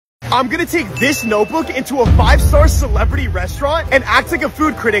I'm gonna take this notebook into a 5-star celebrity restaurant and act like a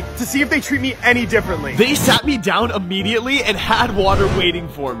food critic to see if they treat me any differently. They sat me down immediately and had water waiting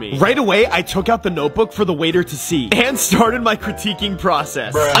for me. Right away, I took out the notebook for the waiter to see and started my critiquing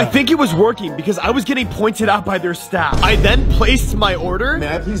process. I think it was working because I was getting pointed out by their staff. I then placed my order.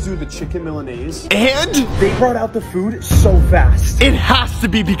 May I please do the chicken Milanese? And they brought out the food so fast. It has to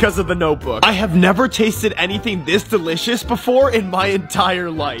be because of the notebook. I have never tasted anything this delicious before in my entire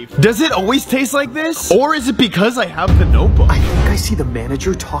life. Does it always taste like this? Or is it because I have the notebook? I think I see the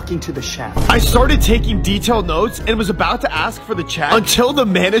manager talking to the chef. I started taking detailed notes and was about to ask for the check until the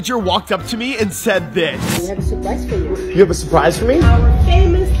manager walked up to me and said this. We have a surprise for you. You have a surprise for me? Our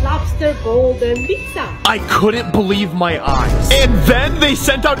famous lobster golden pizza. I couldn't believe my eyes. And then they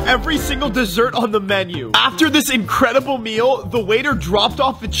sent out every single dessert on the menu. After this incredible meal, the waiter dropped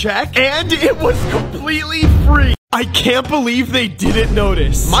off the check and it was completely free. I can't believe they didn't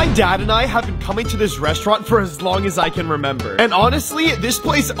notice. My dad and I have been coming to this restaurant for as long as I can remember. And honestly, this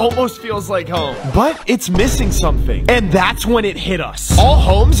place almost feels like home. But it's missing something. And that's when it hit us. All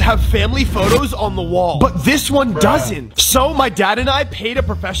homes have family photos on the wall, but this one doesn't. So my dad and I paid a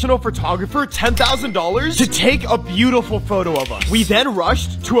professional photographer $10,000 to take a beautiful photo of us. We then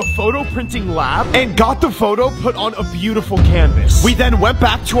rushed to a photo printing lab and got the photo put on a beautiful canvas. We then went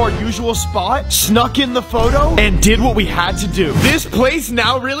back to our usual spot, snuck in the photo, and did what we had to do. This place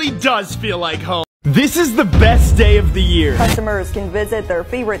now really does feel like home. This is the best day of the year. Customers can visit their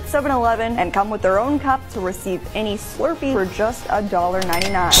favorite 7-Eleven and come with their own cup to receive any Slurpee for just $1.99.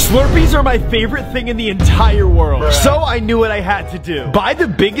 Slurpees are my favorite thing in the entire world. So I knew what I had to do. Buy the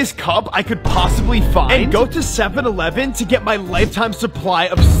biggest cup I could possibly find and go to 7-Eleven to get my lifetime supply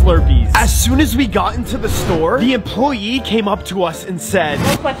of Slurpees. As soon as we got into the store, the employee came up to us and said,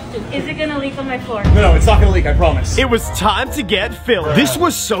 No question. Is it gonna leak on my floor? No, it's not gonna leak, I promise. It was time to get filled. This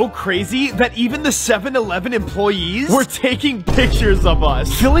was so crazy that even the 7-Eleven employees were taking pictures of us.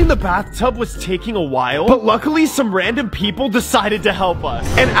 Filling the bathtub was taking a while, but luckily some random people decided to help us.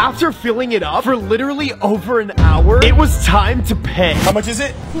 And after filling it up for literally over an hour, it was time to pay. How much is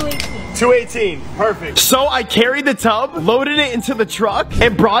it? $2.18. Perfect. So I carried the tub, loaded it into the truck,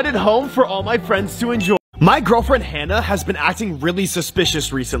 and brought it home for all my friends to enjoy. My girlfriend Hannah has been acting really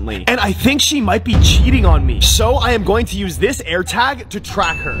suspicious recently, and I think she might be cheating on me. So I am going to use this AirTag to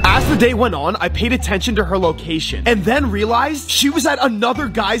track her. As the day went on, I paid attention to her location, and then realized she was at another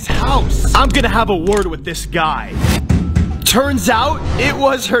guy's house. I'm gonna have a word with this guy. Turns out, it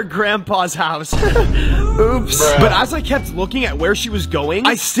was her grandpa's house. Oops. But as I kept looking at where she was going,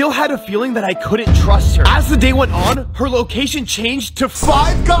 I still had a feeling that I couldn't trust her. As the day went on, her location changed to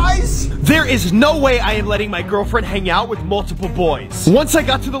Five Guys? There is no way I am letting my girlfriend hang out with multiple boys. Once I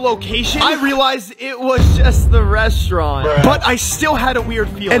got to the location, I realized it was just the restaurant. But I still had a weird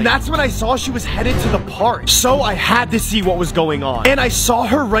feeling. And that's when I saw she was headed to the park. So I had to see what was going on. And I saw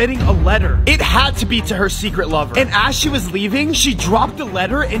her writing a letter. It had to be to her secret lover. And as she was leaving, she dropped the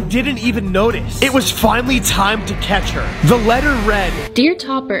letter and didn't even notice. It was finally time to catch her. The letter read, Dear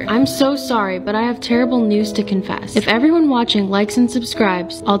Topper, I'm so sorry, but I have terrible news to confess. If everyone watching likes and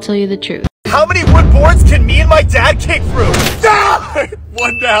subscribes, I'll tell you the truth. how many wood boards can me and my dad kick through? Ah!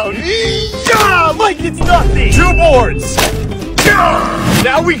 One down. Yeah! Like it's nothing. 2 boards. Yeah!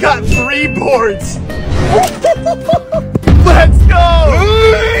 Now we got 3 boards. Let's go!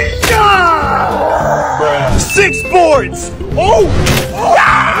 6 boards! Oh!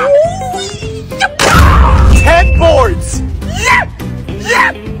 10 boards!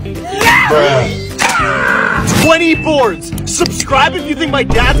 20 boards! Subscribe if you think my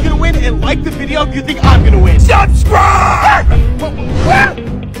dad's gonna win, and like the video if you think I'm gonna win. Subscribe!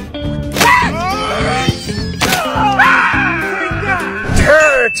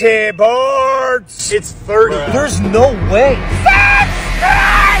 Dirty boards! It's 30. There's no way.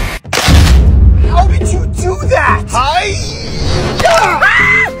 How did you do that?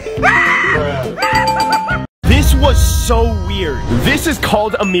 This was so weird. This is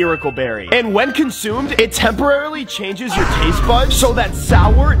called a miracle berry. And when consumed, it temporarily changes your taste buds so that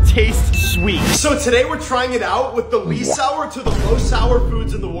sour tastes sweet. So today we're trying it out with the least sour to the most sour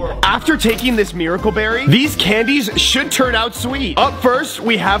foods in the world. After taking this miracle berry, these candies should turn out sweet. Up first,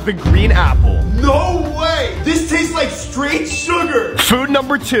 we have the green apple. No way! This tastes like straight sugar. Food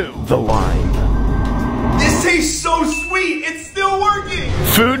number 2, the lime. This tastes so sweet, it's still working!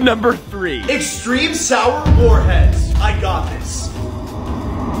 Food number 3, extreme sour warheads. I got this.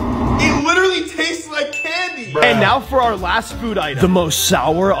 It literally tastes like candy. And now for our last food item, the most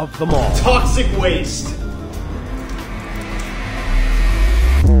sour of them all. Toxic waste.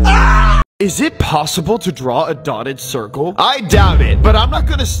 Is it possible to draw a dotted circle? I doubt it, but I'm not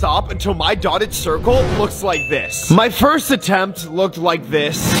gonna stop until my dotted circle looks like this. My first attempt looked like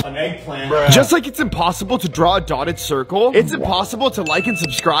this. An eggplant. Bruh. Just like it's impossible to draw a dotted circle, it's impossible to like and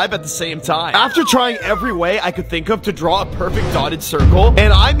subscribe at the same time. After trying every way I could think of to draw a perfect dotted circle,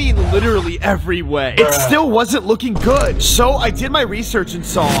 and I mean literally every way, it still wasn't looking good. So I did my research and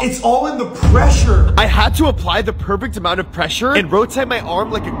saw it's all in the pressure. I had to apply the perfect amount of pressure and rotate my arm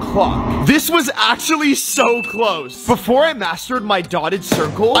like a clock. This was actually so close. Before I mastered my dotted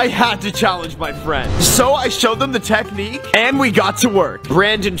circle, I had to challenge my friends. So I showed them the technique, and we got to work.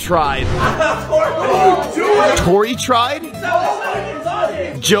 Brandon tried. Tori tried.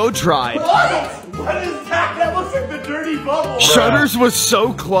 Joe tried. What is that? That looks like the dirty bubble. Shutters was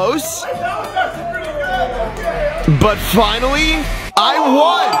so close. But finally, I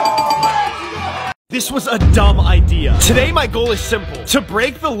won! This was a dumb idea. Today my goal is simple: to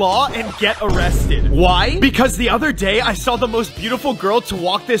break the law and get arrested. Why? Because the other day I saw the most beautiful girl to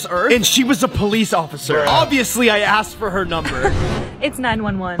walk this earth, and she was a police officer. Obviously I asked for her number. It's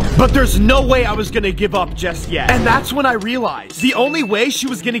 911. But there's no way I was gonna give up just yet. And that's when I realized the only way she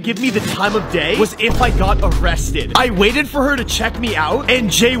was gonna give me the time of day was if I got arrested. I waited for her to check me out and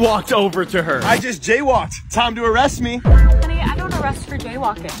jaywalked over to her. I just jaywalked. Time to arrest me. Honey, I don't arrest for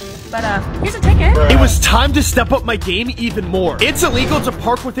jaywalking. But, here's a ticket. It was time to step up my game even more. It's illegal to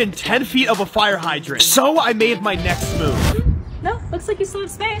park within 10 feet of a fire hydrant. So I made my next move. No, looks like you still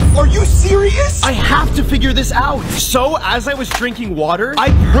have space. Are you serious? I have to figure this out. So as I was drinking water, I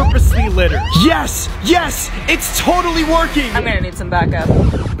purposely littered. Yes, yes, it's totally working. I'm gonna need some backup.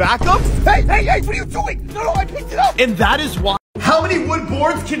 Backup? Hey, what are you doing? No, I picked it up. And that is why. How many wood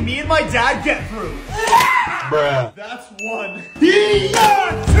boards can me and my dad get through? Bruh. That's one.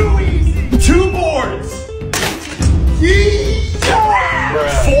 Yeah, too easy. 2 boards. Yeah.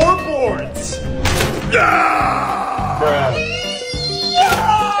 4 boards. Yeah. Bruh.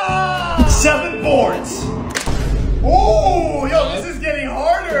 7 boards. Oh, yo, this is getting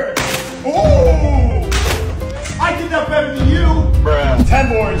harder. Oh, I did that better than you. Bruh. 10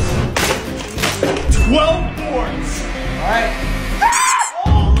 boards. 12 boards. All right.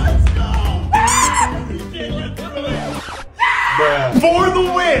 Oh, let's go. Bruh. For the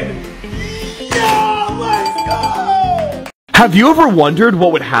win. Yeah, let's go. Have you ever wondered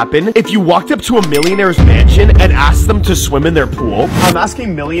what would happen if you walked up to a millionaire's mansion and asked them to swim in their pool? I'm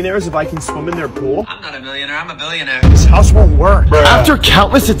asking millionaires if I can swim in their pool. I'm not a millionaire, I'm a billionaire. This house won't work. Bruh. After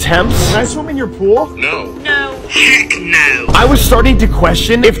countless attempts, Can I swim in your pool? No. No. Heck no. I was starting to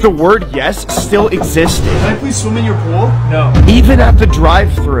question if the word yes still existed. Can I please swim in your pool? No. Even at the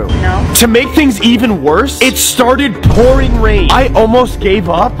drive-thru. No. To make things even worse, it started pouring rain. I almost gave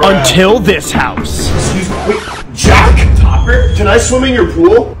up until this house. Excuse me. Wait, Jack? Topper? Can I swim in your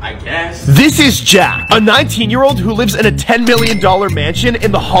pool? I guess. This is Jack, a 19-year-old who lives in a $10 million mansion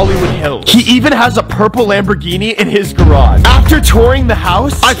in the Hollywood Hills. He even has a purple Lamborghini in his garage. After touring the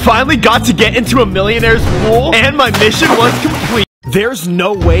house, I finally got to get into a millionaire's pool, and my mission was complete. There's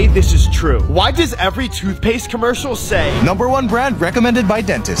no way this is true. Why does every toothpaste commercial say #1 brand recommended by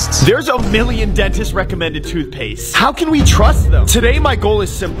dentists? there's a million dentist recommended toothpaste? How can we trust them? Today my goal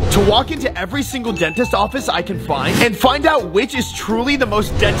is simple: to walk into every single dentist office I can find and find out which is truly the most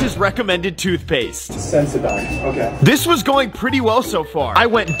dentist recommended toothpaste. Sensodyne. Okay. This was going pretty well so far. I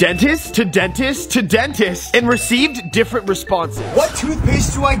went dentist to dentist to dentist and received different responses. What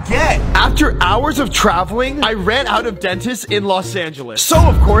toothpaste do I get? After hours of traveling, I ran out of dentists in Los Angeles. So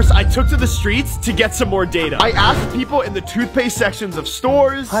of course, I took to the streets to get some more data. I asked people in the toothpaste sections of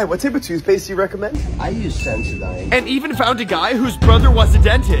stores. Hi, what type of toothpaste do you recommend? I use Sensodyne. And even found a guy whose brother was a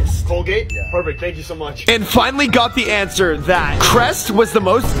dentist. Colgate? Yeah. Perfect, thank you so much. And finally got the answer that Crest was the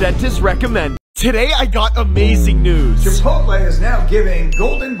most dentist recommended. Today I got amazing news. Chipotle is now giving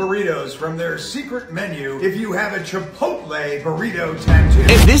golden burritos from their secret menu if you have a Chipotle burrito tattoo.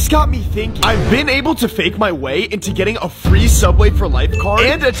 And this got me thinking. I've been able to fake my way into getting a free Subway for Life card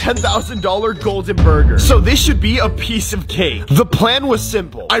and a $10,000 golden burger. So this should be a piece of cake. The plan was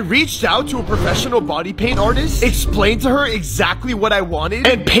simple. I reached out to a professional body paint artist, explained to her exactly what I wanted,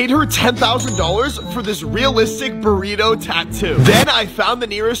 and paid her $10,000 for this realistic burrito tattoo. Then I found the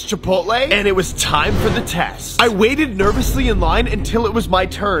nearest Chipotle, and it was time for the test. I waited nervously in line until it was my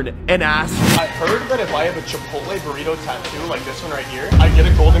turn and asked, I heard that if I have a Chipotle burrito tattoo like this one right here, I get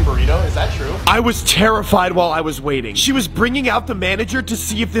a golden burrito. Is that true? I was terrified while I was waiting. She was bringing out the manager to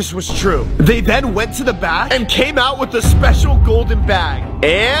see if this was true. They then went to the back and came out with a special golden bag.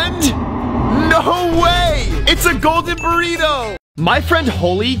 And no way! It's a golden burrito! My friend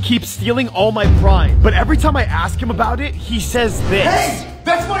Holy keeps stealing all my prime, but every time I ask him about it, he says this. Hey!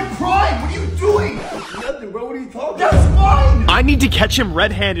 That's my prime! What are you doing? Nothing, bro. What are you talking about? That's mine! I need to catch him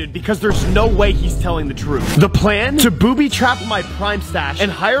red-handed because there's no way he's telling the truth. The plan? To booby-trap my prime stash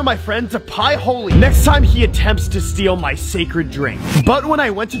and hire my friend to pie Holy next time he attempts to steal my sacred drink. But when I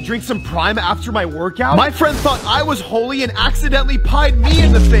went to drink some prime after my workout, my friend thought I was Holy and accidentally pied me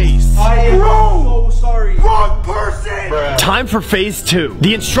in the face. I am so sorry. Wrong person! Bruh. Time for phase 2.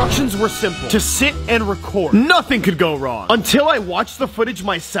 The instructions were simple. To sit and record. Nothing could go wrong. Until I watched the footage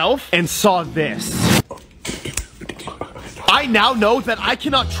myself and saw this. I now know that I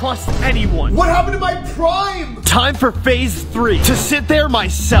cannot trust anyone. What happened to my prime? Time for phase 3. To sit there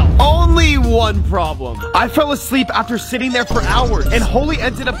myself. Only one problem. I fell asleep after sitting there for hours, and Holy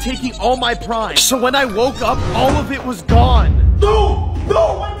ended up taking all my prime. So when I woke up, all of it was gone. No!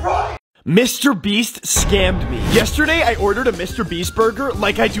 No, my prime! Mr. Beast scammed me. Yesterday, I ordered a Mr. Beast burger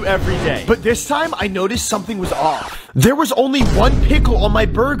like I do every day. But this time, I noticed something was off. There was only one pickle on my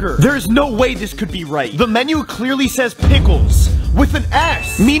burger. There is no way this could be right. The menu clearly says pickles with an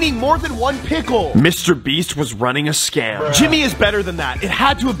S, meaning more than one pickle. Mr. Beast was running a scam. Jimmy is better than that. It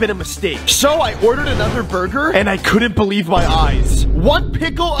had to have been a mistake. So I ordered another burger, and I couldn't believe my eyes. One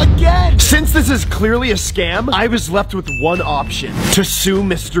pickle again! Since this is clearly a scam, I was left with one option: to sue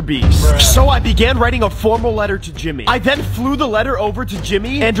Mr. Beast. So I began writing a formal letter to Jimmy. I then flew the letter over to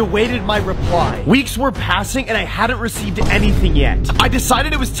Jimmy and awaited my reply. Weeks were passing, and I hadn't received anything yet. I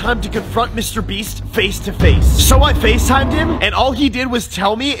decided it was time to confront Mr. Beast face to face. So I FaceTimed him, and all he did was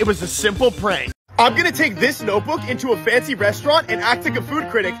tell me it was a simple prank. I'm gonna take this notebook into a fancy restaurant and act like a food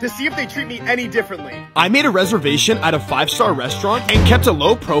critic to see if they treat me any differently. I made a reservation at a 5-star restaurant and kept a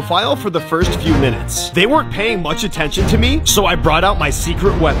low profile for the first few minutes. They weren't paying much attention to me, so I brought out my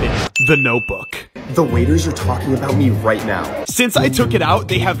secret weapon, the notebook. The waiters are talking about me right now. Since I took it out,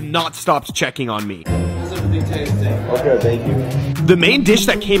 they have not stopped checking on me. Okay, thank you. The main dish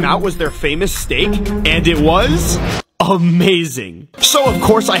that came out was their famous steak, and it was amazing. So of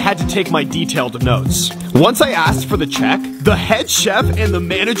course I had to take my detailed notes. Once I asked for the check, the head chef and the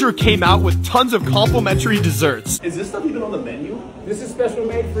manager came out with tons of complimentary desserts. Is this stuff even on the menu? This is special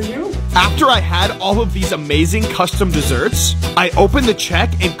made for you? After I had all of these amazing custom desserts, I opened the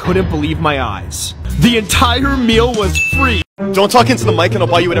check and couldn't believe my eyes. The entire meal was free. Don't talk into the mic and I'll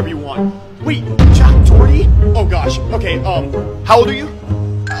buy you whatever you want. Wait, Jack Doherty? Oh gosh, okay, how old are you?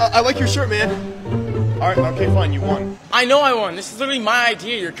 I like your shirt, man. Alright, okay, fine, you won. I know I won. This is literally my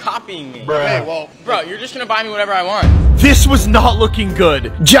idea. You're copying me. Okay, well... Bro, you're just gonna buy me whatever I want. This was not looking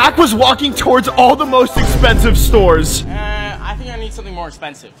good. Jack was walking towards all the most expensive stores. I think I need something more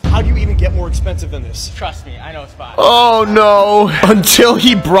expensive. How do you even get more expensive than this? Trust me, I know a spot. Oh no. Until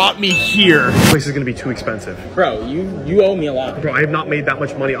he brought me here. This place is gonna be too expensive. Bro, you owe me a lot. Bro, I have not made that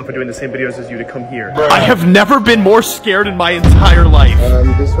much money off of doing the same videos as you to come here. I have never been more scared in my entire life.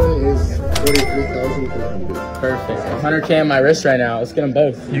 This one is 43,300. Perfect. 100K on my wrist right now. Let's get them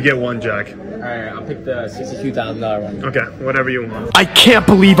both. You get one, Jack. Alright, I'll pick the $62,000 one. Okay, whatever you want. I can't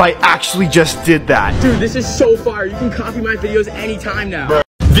believe I actually just did that. Dude, this is so fire. You can copy my videos anytime now. Bro.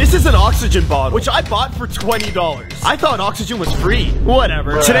 This is an oxygen bottle, which I bought for $20. I thought oxygen was free.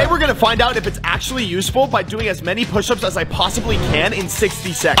 Whatever. Bruh. Today we're gonna find out if it's actually useful by doing as many push-ups as I possibly can in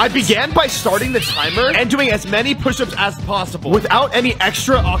 60 seconds. I began by starting the timer and doing as many push-ups as possible without any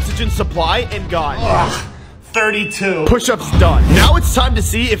extra oxygen supply and got 32. Push-ups done. Now it's time to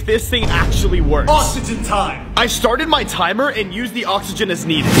see if this thing actually works. Oxygen time. I started my timer and used the oxygen as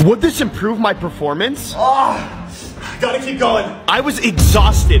needed. Would this improve my performance? Gotta keep going. I was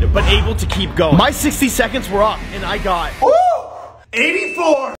exhausted, but able to keep going. My 60 seconds were up, and I got...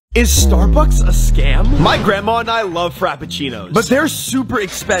 84. Is Starbucks a scam? My grandma and I love Frappuccinos, but they're super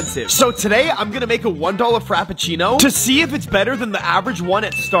expensive. So today, I'm gonna make a $1 Frappuccino to see if it's better than the average one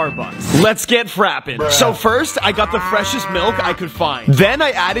at Starbucks. Let's get frappin'. Bruh. So first, I got the freshest milk I could find. Then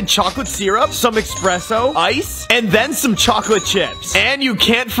I added chocolate syrup, some espresso, ice, and then some chocolate chips. And you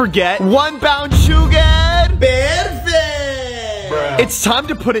can't forget 1 pound sugar. Perfect. It's time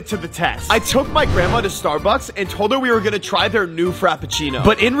to put it to the test. I took my grandma to Starbucks and told her we were gonna try their new Frappuccino.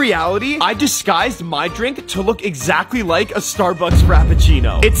 But in reality, I disguised my drink to look exactly like a Starbucks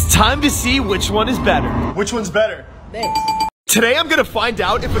Frappuccino. It's time to see which one is better. Which one's better? Thanks. Today I'm gonna find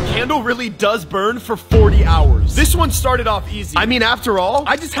out if a candle really does burn for 40 hours. This one started off easy. I mean, after all,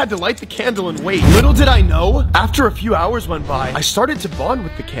 I just had to light the candle and wait. Little did I know, after a few hours went by, I started to bond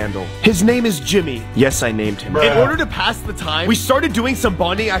with the candle. His name is Jimmy. Yes, I named him. In order to pass the time, we started doing some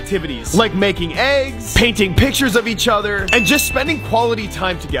bonding activities, like making eggs, painting pictures of each other, and just spending quality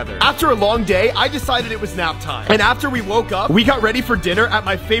time together. After a long day, I decided it was nap time. And after we woke up, we got ready for dinner at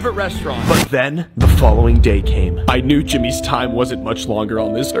my favorite restaurant. But then, the following day came. I knew Jimmy's time time wasn't much longer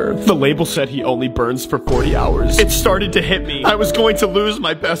on this earth. The label said he only burns for 40 hours. It started to hit me. I was going to lose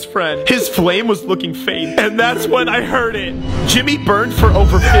my best friend. His flame was looking faint, and that's when I heard it. Jimmy burned for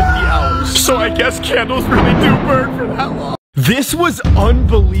over 50 hours. So I guess candles really do burn for that long. This was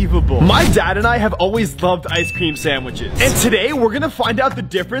unbelievable. My dad and I have always loved ice cream sandwiches. And today we're gonna find out the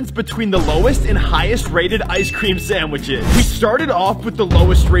difference between the lowest and highest rated ice cream sandwiches. We started off with the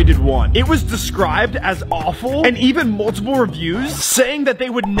lowest rated one. It was described as awful, and even multiple reviews saying that they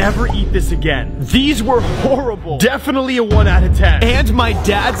would never eat this again. These were horrible. Definitely a 1 out of 10. And my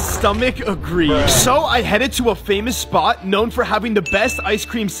dad's stomach agreed. So I headed to a famous spot known for having the best ice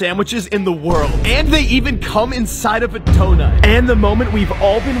cream sandwiches in the world. And they even come inside of a donut. And the moment we've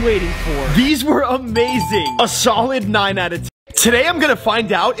all been waiting for. These were amazing. A solid 9 out of 10. Today I'm gonna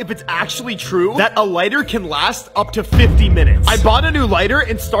find out if it's actually true that a lighter can last up to 50 minutes. I bought a new lighter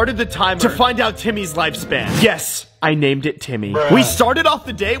and started the timer to find out Timmy's lifespan. Yes, I named it Timmy. We started off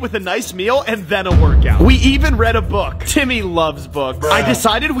the day with a nice meal and then a workout. We even read a book. Timmy loves books. I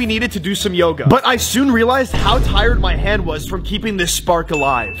decided we needed to do some yoga, but I soon realized how tired my hand was from keeping this spark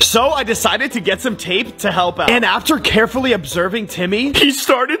alive. So I decided to get some tape to help out. And after carefully observing Timmy, he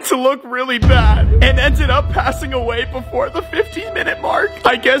started to look really bad and ended up passing away before the 15-minute mark.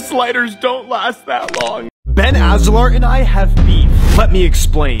 I guess lighters don't last that long. Ben Azelart and I have beef. Let me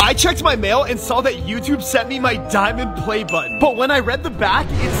explain. I checked my mail and saw that YouTube sent me my diamond play button. But when I read the back,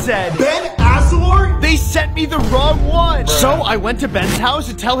 it said, Ben Azelart? They sent me the wrong one. So I went to Ben's house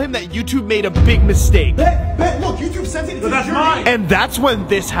to tell him that YouTube made a big mistake. Ben, look, YouTube sent it. That's mine. And that's when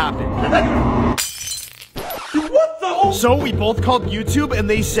this happened. What the? So we both called YouTube and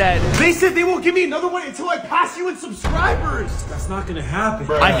they said they won't give me another one until I pass you in subscribers. That's not gonna happen.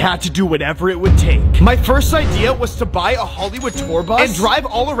 I had to do whatever it would take. My first idea was to buy a Hollywood tour bus and drive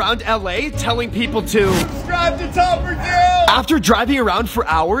all around LA telling people to subscribe to Topper Girl. After driving around for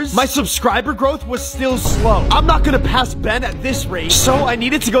hours, my subscriber growth was still slow. I'm not gonna pass Ben at this rate, so I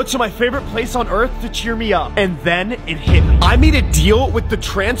needed to go to my favorite place on earth to cheer me up. And then it hit me. I made a deal with the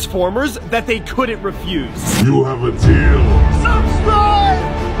Transformers that they couldn't refuse. You have a deal. Subscribe!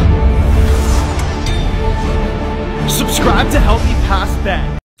 Subscribe to help me pass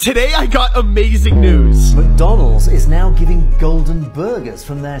Ben. Today I got amazing news. McDonald's is now giving golden burgers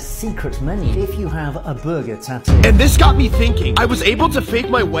from their secret menu if you have a burger tattoo. And this got me thinking. I was able to fake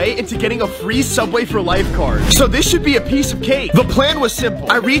my way into getting a free Subway for Life card. So this should be a piece of cake. The plan was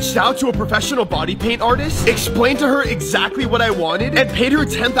simple. I reached out to a professional body paint artist, explained to her exactly what I wanted, and paid her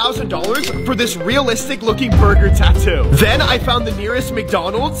 $10,000 for this realistic looking burger tattoo. Then I found the nearest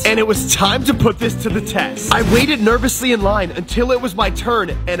McDonald's, and it was time to put this to the test. I waited nervously in line until it was my turn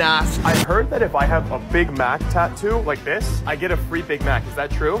and asked, I heard that if I have a Big Mac tattoo like this, I get a free Big Mac. Is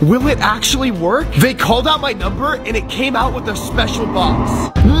that true? will it actually work? They called out my number and it came out with a special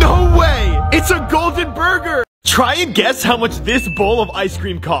box. No way! It's a golden burger! Try and guess how much this bowl of ice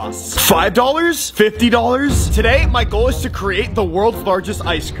cream costs. $5? $50? Today, my goal is to create the world's largest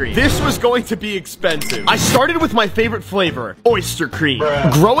ice cream. This was going to be expensive. I started with my favorite flavor, oyster cream.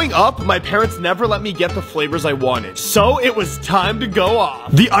 Growing up, my parents never let me get the flavors I wanted, so it was time to go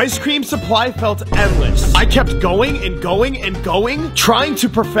off. The ice cream supply felt endless. I kept going and going and going, trying to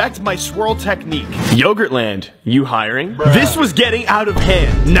perfect my swirl technique. Yogurtland, you hiring? This was getting out of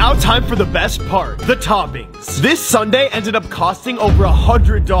hand. Now time for the best part, the toppings. This sundae ended up costing over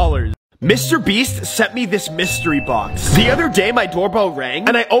 $100. Mr. Beast sent me this mystery box. The other day, my doorbell rang,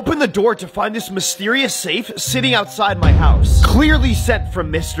 and I opened the door to find this mysterious safe sitting outside my house. Clearly sent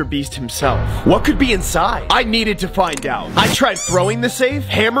from Mr. Beast himself. What could be inside? I needed to find out. I tried throwing the safe,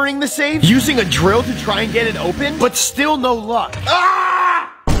 hammering the safe, using a drill to try and get it open, but still no luck.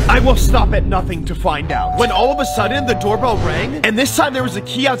 I will stop at nothing to find out. When all of a sudden, the doorbell rang, and this time there was a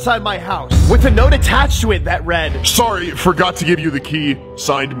key outside my house, with a note attached to it that read, Sorry, forgot to give you the key.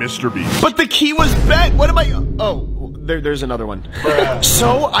 Signed, Mr. Beast. But the key was bent. What am I... Oh, there's another one.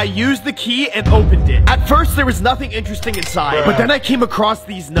 So I used the key and opened it. At first, there was nothing interesting inside, but then I came across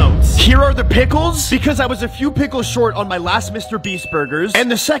these notes. Here are the pickles, because I was a few pickles short on my last Mr. Beast burgers. And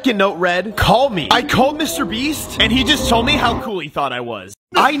the second note read, call me. I called Mr. Beast, and he just told me how cool he thought I was.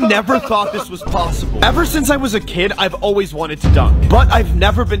 I never thought this was possible. Ever since I was a kid, I've always wanted to dunk, but I've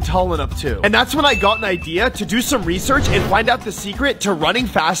never been tall enough to. And that's when I got an idea to do some research and find out the secret to running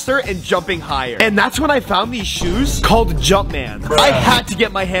faster and jumping higher. And that's when I found these shoes called Jumpman. I had to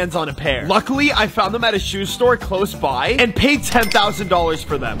get my hands on a pair. Luckily, I found them at a shoe store close by and paid $10,000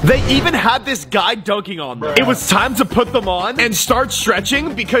 for them. They even had this guy dunking on them. It was time to put them on and start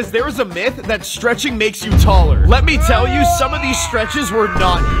stretching because there is a myth that stretching makes you taller. Let me tell you, some of these stretches were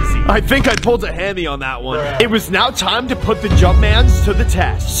not easy. I think I pulled a hammy on that one. It was now time to put the Jumpmans to the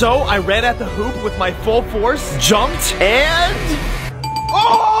test. So I ran at the hoop with my full force, jumped, and...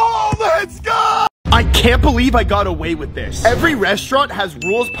 oh, let's go! I can't believe I got away with this. Every restaurant has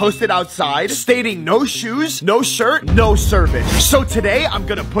rules posted outside stating no shoes, no shirt, no service. So today, I'm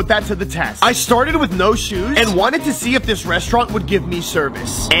gonna put that to the test. I started with no shoes and wanted to see if this restaurant would give me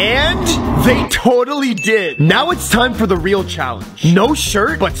service. And they totally did. Now it's time for the real challenge. No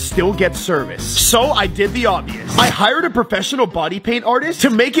shirt, but still get service. So I did the obvious. I hired a professional body paint artist to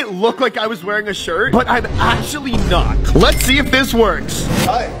make it look like I was wearing a shirt, but I'm actually not. Let's see if this works.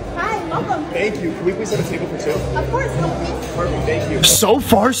 Hi. Hi, welcome. Thank you. Can we please have a table for two? Of course, no, please. Perfect, thank you. So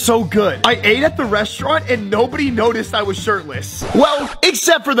far, so good. I ate at the restaurant and nobody noticed I was shirtless. Well,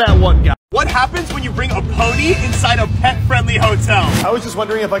 except for that one guy. What happens when you bring a pony inside a pet-friendly hotel? I was just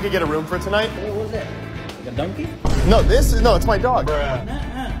wondering if I could get a room for tonight. What was that? Like a donkey? No, it's my dog.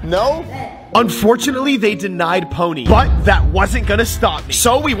 No? Unfortunately, they denied Pony, but that wasn't gonna stop me.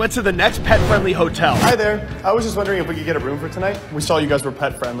 So we went to the next pet-friendly hotel. Hi there. I was just wondering if we could get a room for tonight. We saw you guys were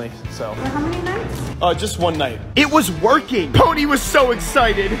pet-friendly, so. For how many nights? Just one night. It was working. Pony was so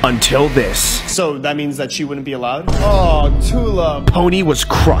excited. Until this. So that means that she wouldn't be allowed? Oh, Tula. Pony was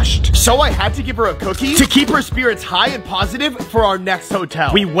crushed. So I had to give her a cookie to keep her spirits high and positive for our next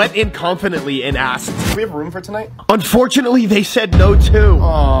hotel. We went in confidently and asked, do we have a room for tonight? Unfortunately, they said no too.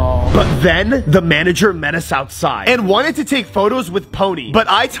 Oh. But then the manager met us outside and wanted to take photos with Pony. But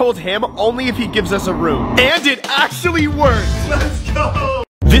I told him only if he gives us a room. And it actually worked. Let's go!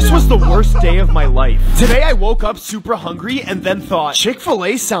 This was the worst day of my life. Today I woke up super hungry and then thought,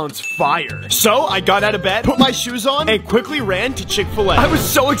 Chick-fil-A sounds fire. So I got out of bed, put my shoes on, and quickly ran to Chick-fil-A. I was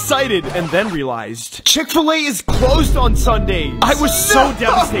so excited and then realized Chick-fil-A is closed on Sundays. I was so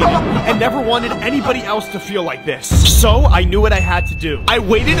devastated and never wanted anybody else to feel like this. So I knew what I had to do. I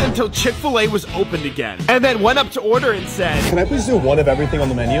waited until Chick-fil-A was opened again and then went up to order and said, can I please do one of everything on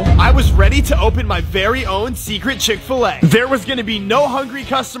the menu? I was ready to open my very own secret Chick-fil-A. There was gonna be no hungry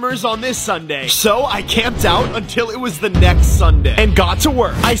customers on this Sunday. So I camped out until it was the next Sunday and got to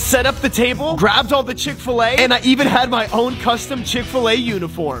work. I set up the table, grabbed all the Chick-fil-A, and I even had my own custom Chick-fil-A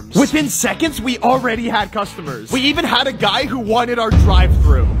uniforms. Within seconds, we already had customers. We even had a guy who wanted our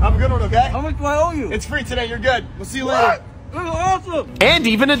drive-thru. Have a good one, okay? How much do I owe you? It's free today, you're good. We'll see you later. This is awesome. And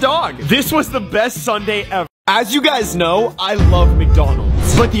even a dog. This was the best Sunday ever. As you guys know, I love McDonald's.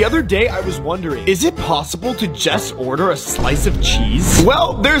 But the other day I was wondering, is it possible to just order a slice of cheese?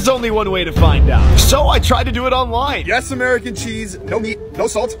 Well, there's only one way to find out. So I tried to do it online. Yes, American cheese, no meat, no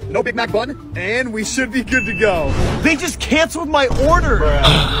salt, no Big Mac bun, and we should be good to go. They just canceled my order.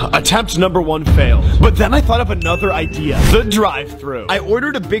 Attempt number 1 failed. But then I thought of another idea. The drive-thru. I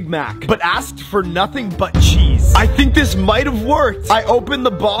ordered a Big Mac, but asked for nothing but cheese. I think this might have worked. I opened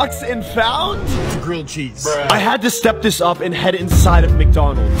the box and found grilled cheese. I had to step this up and head inside of McDonald's.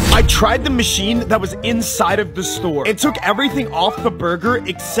 I tried the machine that was inside of the store and took everything off the burger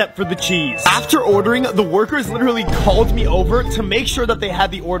except for the cheese. After ordering, the workers literally called me over to make sure that they had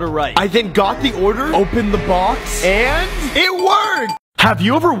the order right. I then got the order, opened the box, and it worked! Have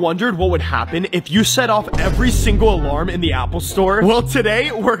you ever wondered what would happen if you set off every single alarm in the Apple Store? Well,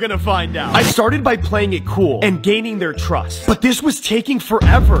 today we're gonna find out. I started by playing it cool and gaining their trust, but this was taking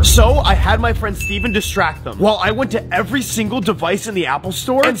forever. So I had my friend Steven distract them while I went to every single device in the Apple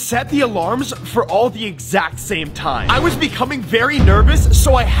Store and set the alarms for all the exact same time. I was becoming very nervous,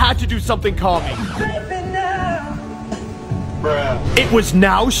 so I had to do something calming. It was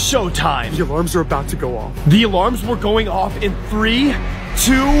now showtime. The alarms are about to go off. The alarms were going off in 3,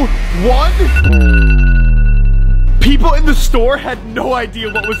 2, 1. People in the store had no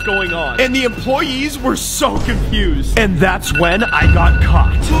idea what was going on, and the employees were so confused. And that's when I got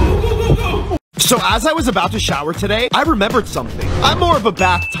caught. So as I was about to shower today, I remembered something. I'm more of a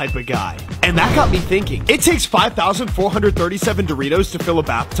bath type of guy. And that got me thinking. It takes 5,437 Doritos to fill a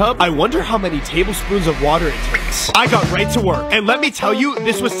bathtub. I wonder how many tablespoons of water it takes. I got right to work. And let me tell you,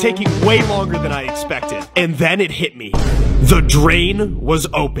 this was taking way longer than I expected. And then it hit me. The drain was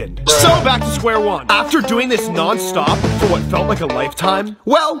opened. So back to square one. After doing this non-stop for what felt like a lifetime,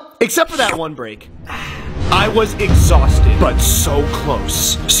 well, except for that one break, I was exhausted, but so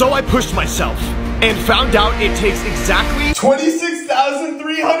close. So I pushed myself and found out it takes exactly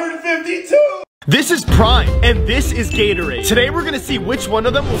 26,352! This is Prime, and this is Gatorade. Today we're gonna see which one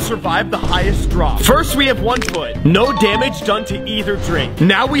of them will survive the highest drop. First we have 1 foot. No damage done to either drink.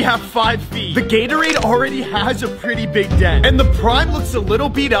 Now we have 5 feet. The Gatorade already has a pretty big dent. And the Prime looks a little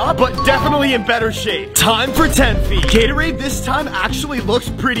beat up, but definitely in better shape. Time for 10 feet. Gatorade this time actually looks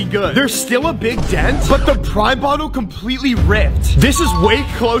pretty good. There's still a big dent, but the Prime bottle completely ripped. This is way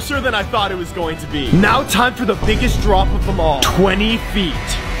closer than I thought it was going to be. Now time for the biggest drop of them all. 20 feet.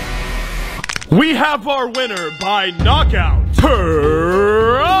 We have our winner by knockout,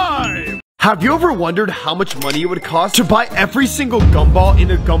 Prime! Have you ever wondered how much money it would cost to buy every single gumball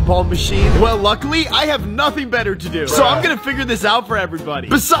in a gumball machine? Well, luckily, I have nothing better to do, so I'm gonna figure this out for everybody.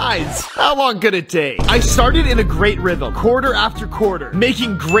 Besides, how long could it take? I started in a great rhythm, quarter after quarter,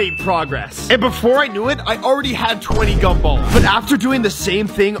 making great progress. And before I knew it, I already had 20 gumballs. But after doing the same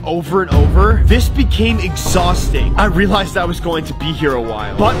thing over and over, this became exhausting. I realized I was going to be here a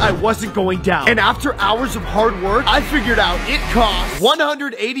while, but I wasn't going down. And after hours of hard work, I figured out it cost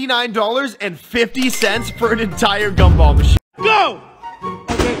 $189.50 for an entire gumball machine. Go!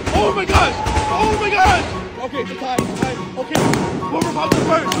 Okay. Oh my gosh! Oh my gosh! Okay, it's time. Okay. Whoever pops it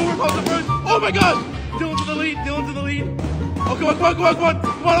first. Oh my gosh! Dylan to the lead. Oh, come on.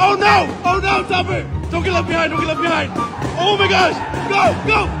 Oh no! Topper! Don't get left behind. Oh my gosh! Go!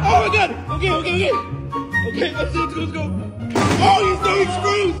 Oh my god! Okay, let's go. Oh, he's throwing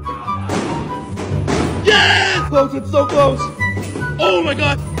screws! Yes! Close, it's so close. Oh my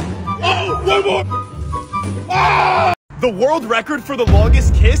god! Oh, one more! Ah! The world record for the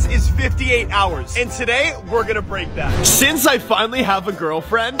longest kiss is 58 hours, and today we're gonna break that. Since I finally have a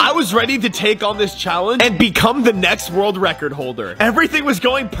girlfriend, I was ready to take on this challenge and become the next world record holder. Everything was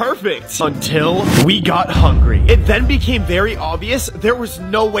going perfect until we got hungry. It then became very obvious there was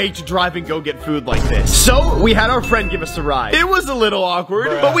no way to drive and go get food like this. So we had our friend give us a ride. It was a little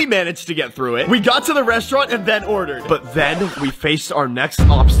awkward, but we managed to get through it. We got to the restaurant and then ordered, but then we faced our next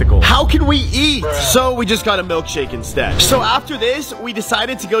obstacle. How can we eat? So we just got a milkshake instead. So after this, we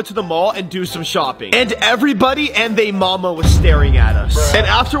decided to go to the mall and do some shopping. And everybody and they mama was staring at us. And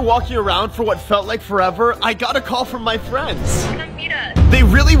after walking around for what felt like forever, I got a call from my friends. They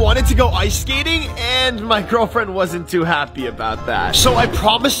really wanted to go ice skating, and my girlfriend wasn't too happy about that. So I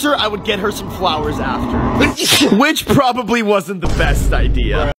promised her I would get her some flowers after. Which probably wasn't the best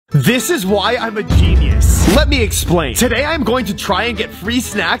idea. This is why I'm a genius. Let me explain. Today I'm going to try and get free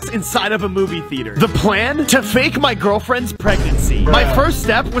snacks inside of a movie theater. The plan? To fake my girlfriend's pregnancy. My first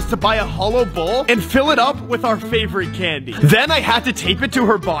step was to buy a hollow bowl and fill it up with our favorite candy. Then I had to tape it to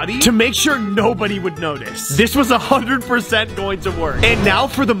her body to make sure nobody would notice. This was 100% going to work. And now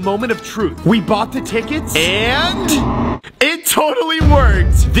for the moment of truth. We bought the tickets and it totally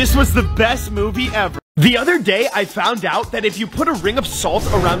worked. This was the best movie ever. The other day, I found out that if you put a ring of salt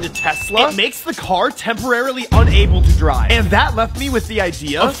around a Tesla, it makes the car temporarily unable to drive. And that left me with the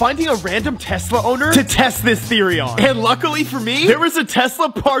idea of finding a random Tesla owner to test this theory on. And luckily for me, there was a Tesla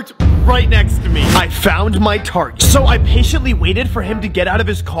parked right next to me. I found my target. So I patiently waited for him to get out of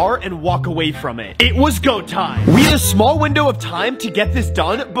his car and walk away from it. It was go time. We had a small window of time to get this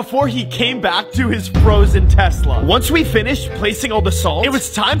done before he came back to his frozen Tesla. Once we finished placing all the salt, it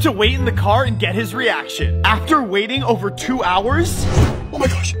was time to wait in the car and get his reaction. After waiting over 2 hours, oh my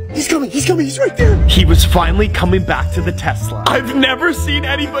gosh, he's coming, he's right there. He was finally coming back to the Tesla. I've never seen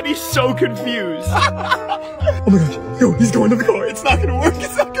anybody so confused. Oh my gosh, yo, he's going to the car. It's not gonna work,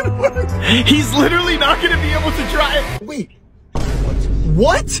 He's literally not gonna be able to drive. Wait,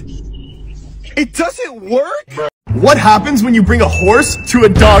 what? It doesn't work? What happens when you bring a horse to a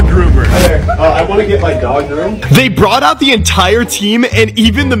dog groomer? I want to get my dog groomed. They brought out the entire team and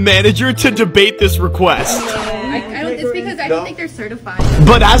even the manager to debate this request. It's because I don't think they're certified.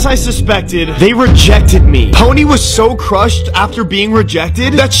 But as I suspected, they rejected me. Pony was so crushed after being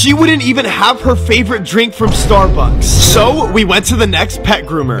rejected that she wouldn't even have her favorite drink from Starbucks. So we went to the next pet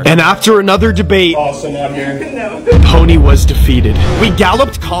groomer. And after another debate, Pony was defeated. We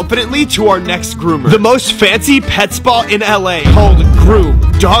galloped confidently to our next groomer, the most fancy pet spa in LA, called Groom,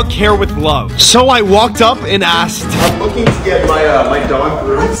 Dog Care with Love. So I walked up and asked, I'm looking to get my dog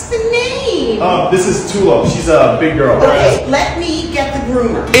groomed. What's the name? This is Tula. She's a big girl. Okay, let me get the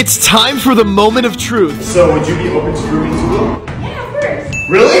groomer. it's time for the moment of truth. So would you be open to grooming Tula? Yeah, of course.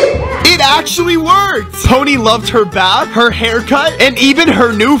 Really? It actually worked! Pony loved her bath, her haircut, and even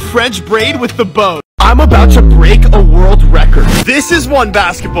her new French braid with the bow. I'm about to break a world record. This is 1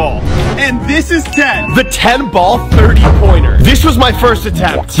 basketball, and this is 10. The 10-ball 30-pointer. This was my first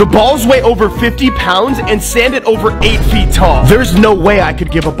attempt. The balls weigh over 50 pounds and stand at over 8 feet tall. There's no way I could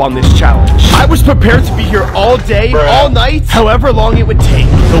give up on this challenge. I was prepared to be here all day, all night, however long it would take.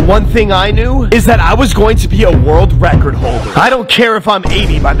 The one thing I knew is that I was going to be a world record holder. I don't care if I'm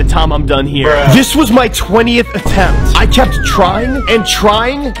 80 by the time I'm done here. This was my 20th attempt. I kept trying and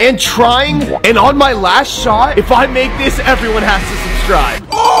trying and trying, and on my last shot, if I make this, everyone has to subscribe.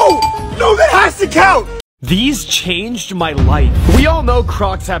 Oh! No, that has to count! These changed my life. We all know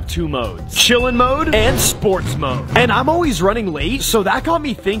Crocs have 2 modes, chillin' mode and sports mode. And I'm always running late, so that got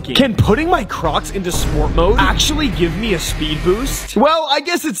me thinking, can putting my Crocs into sport mode actually give me a speed boost? Well, I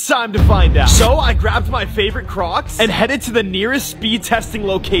guess it's time to find out. So I grabbed my favorite Crocs and headed to the nearest speed testing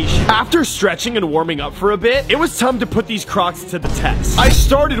location. After stretching and warming up for a bit, it was time to put these Crocs to the test. I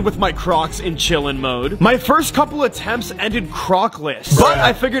started with my Crocs in chillin' mode. My first couple attempts ended Crocless, but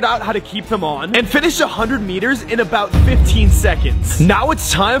I figured out how to keep them on and finished 100 meters in about 15 seconds. Now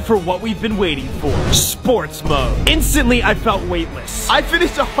it's time for what we've been waiting for, sports mode. Instantly, I felt weightless. I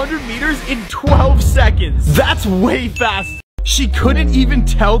finished 100 meters in 12 seconds. That's way fast. She couldn't even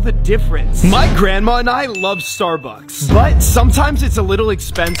tell the difference. My grandma and I love Starbucks, but sometimes it's a little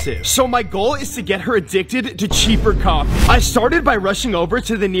expensive. So my goal is to get her addicted to cheaper coffee. I started by rushing over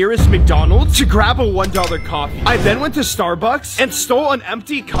to the nearest McDonald's to grab a $1 coffee. I then went to Starbucks and stole an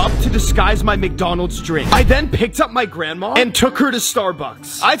empty cup to disguise my McDonald's drink. I then picked up my grandma and took her to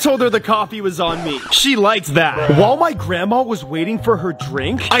Starbucks. I told her the coffee was on me. She liked that. While my grandma was waiting for her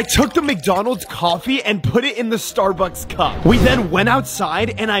drink, I took the McDonald's coffee and put it in the Starbucks cup. We then went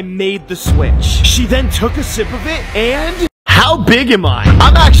outside and I made the switch. She then took a sip of it and... How big am I?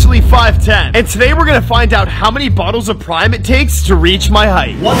 I'm actually 5'10", and today we're gonna find out how many bottles of Prime it takes to reach my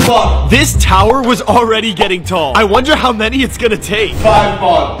height. 1 bottle. This tower was already getting tall. I wonder how many it's gonna take. 5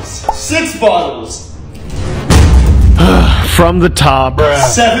 bottles. 6 bottles. From the top.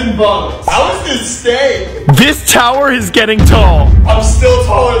 7 bottles. How does this stay? This tower is getting tall. I'm still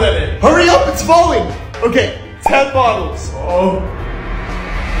taller than it. Hurry up, it's falling. Okay, 10 bottles. Oh.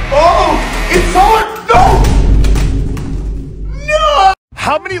 Oh, it's hard. No. No.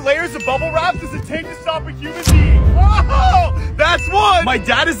 How many layers of bubble wrap does it take to stop a human being? Oh, that's 1. My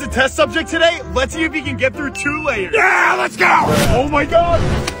dad is the test subject today. Let's see if he can get through 2 layers. Yeah, let's go. Oh my God.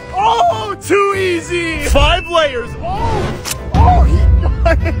 Oh, too easy. 5 layers. Oh, he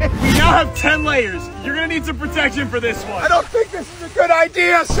got it. We now have 10 layers. You're gonna need some protection for this one. I don't think this is a good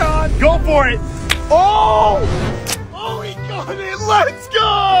idea, Sean. Go for it. Oh, he got it. Let's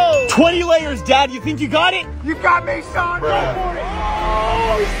go. 20 layers, Dad. You think you got it? You got me, Sean. Go for it.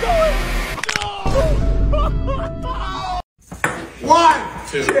 Oh, he's going. No. 1,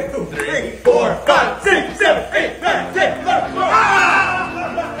 2, 3, 4, 5, 6, 7, 8, 9, 10, 11,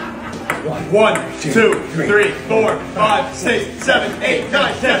 12. 1, 2, 3, 4, 5, 6, 7, 8,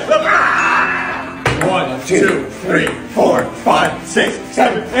 9, 10, 11. 1, 2, 3, 4, 5, 6,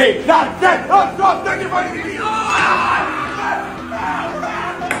 7, 8, 9, 10, 11, 12, 13, 14, 15.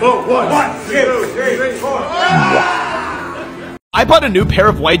 Oh, 1, 2, 3, 4. I bought a new pair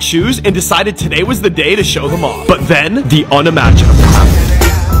of white shoes and decided today was the day to show them off. But then, the unimaginable happened.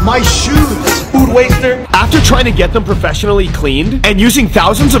 My shoes! Food waster! After trying to get them professionally cleaned, and using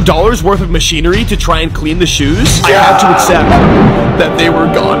thousands of dollars worth of machinery to try and clean the shoes, I had to accept that they were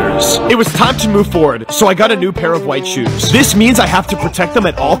goners. It was time to move forward, so I got a new pair of white shoes. This means I have to protect them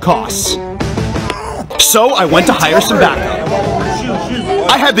at all costs. So I went to hire some backup.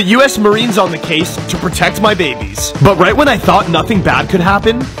 I had the US Marines on the case to protect my babies. But right when I thought nothing bad could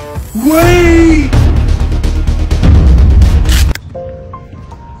happen... Wait!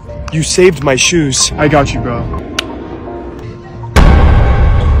 You saved my shoes. I got you, bro.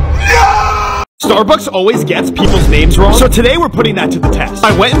 Starbucks always gets people's names wrong, so today we're putting that to the test.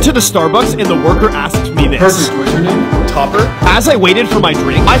 I went into the Starbucks and the worker asked me this. Perfect, what's your name? Topper? As I waited for my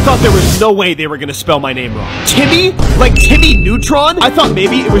drink, I thought there was no way they were gonna spell my name wrong. Timmy? Like Timmy Neutron? I thought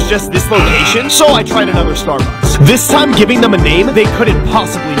maybe it was just this location, so I tried another Starbucks. This time, giving them a name they couldn't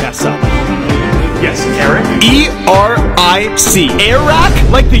possibly mess up. Yes, Eric? E-R-I-C. Eric?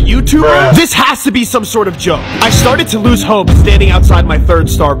 Like the YouTuber? Bruh. This has to be some sort of joke. I started to lose hope standing outside my third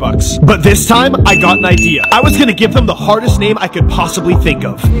Starbucks. But this time, I got an idea. I was gonna give them the hardest name I could possibly think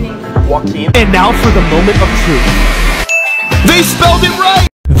of. Joaquin. And now for the moment of truth. They spelled it right!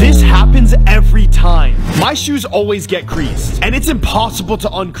 This happens every time. My shoes always get creased, and it's impossible to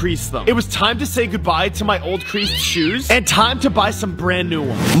uncrease them. It was time to say goodbye to my old creased shoes, and time to buy some brand new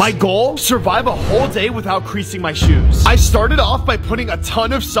ones. My goal? Survive a whole day without creasing my shoes. I started off by putting a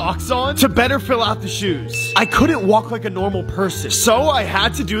ton of socks on to better fill out the shoes. I couldn't walk like a normal person, so I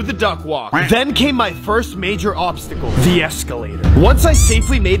had to do the duck walk. Then came my first major obstacle, the escalator. Once I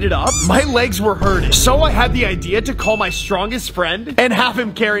safely made it up, my legs were hurting, so I had the idea to call my strongest friend and have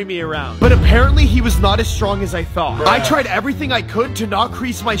him carry me around. But apparently he was not as strong as I thought. I tried everything I could to not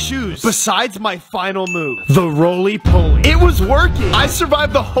crease my shoes, besides my final move, the roly-poly. It was working. I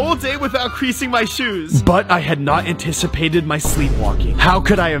survived the whole day without creasing my shoes. But I had not anticipated my sleepwalking. How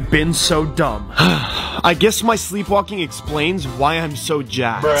could I have been so dumb? I guess my sleepwalking explains why I'm so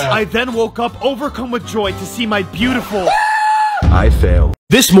jacked. I then woke up overcome with joy to see my beautiful... I failed.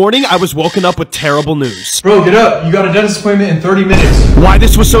 This morning, I was woken up with terrible news. Bro, get up. You got a dentist appointment in 30 minutes. Why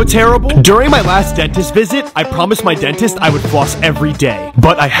this was so terrible? During my last dentist visit, I promised my dentist I would floss every day.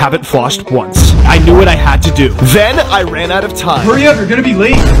 But I haven't flossed once. I knew what I had to do. Then, I ran out of time. Hurry up, you're gonna be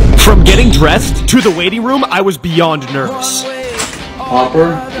late. From getting dressed to the waiting room, I was beyond nervous. Hopper,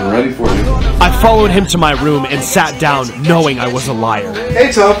 we're ready for you. I followed him to my room and sat down knowing I was a liar.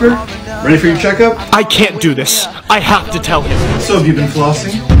 Hey, Topper. Ready for your checkup? I can't do this. I have to tell him. So have you been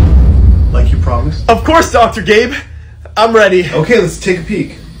flossing? Like you promised? Of course, Dr. Gabe. I'm ready. Okay, let's take a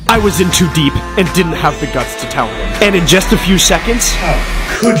peek. I was in too deep and didn't have the guts to tell him. And in just a few seconds...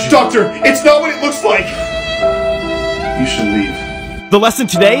 How could you? Doctor, it's not what it looks like. You should leave. The lesson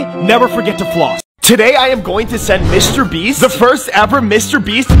today, never forget to floss. Today I am going to send Mr. Beast the first ever Mr.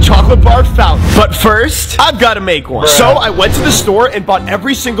 Beast chocolate bar fountain. But first, I've got to make one. So I went to the store and bought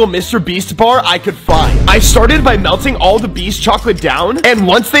every single Mr. Beast bar I could find. I started by melting all the Beast chocolate down, and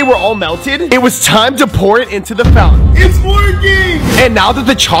once they were all melted, it was time to pour it into the fountain. It's working! And now that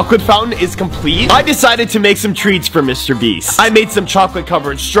the chocolate fountain is complete, I decided to make some treats for Mr. Beast. I made some chocolate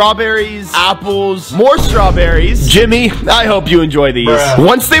covered strawberries, apples, more strawberries. Jimmy, I hope you enjoy these.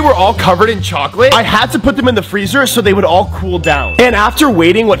 Once they were all covered in chocolate, I had to put them in the freezer so they would all cool down. And after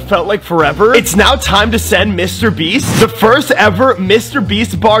waiting what felt like forever, it's now time to send Mr. Beast the first ever Mr.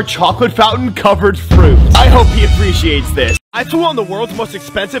 Beast bar chocolate fountain covered fruit. I hope he appreciates this. I flew on the world's most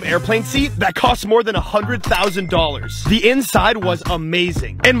expensive airplane seat that cost more than $100,000. The inside was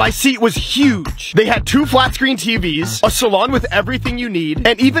amazing, and my seat was huge. They had 2 flat screen TVs, a salon with everything you need,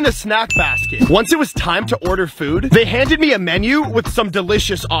 and even a snack basket. Once it was time to order food, they handed me a menu with some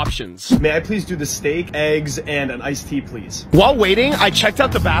delicious options. May I please do the steak, eggs, and an iced tea, please? While waiting, I checked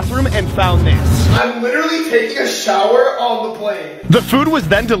out the bathroom and found this. I'm literally taking a shower on the plane. The food was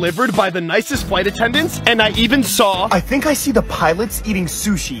then delivered by the nicest flight attendants, and I even saw... I think I see the pilots eating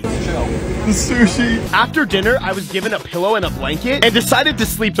sushi. Sushi. After dinner, I was given a pillow and a blanket and decided to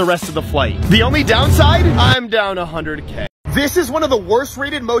sleep the rest of the flight. The only downside? I'm down 100K. This is one of the worst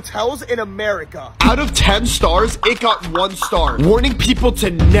rated motels in America. Out of 10 stars, it got 1 star, warning people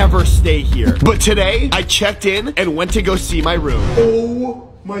to never stay here. But today, I checked in and went to go see my room. Oh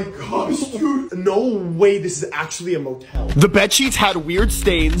my gosh, dude. No way this is actually a motel. The bedsheets had weird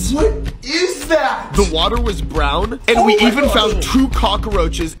stains. What is that? The water was brown, and we even found 2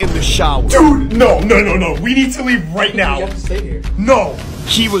 cockroaches in the shower. Dude, no. We need to leave right now. You have to stay here. No.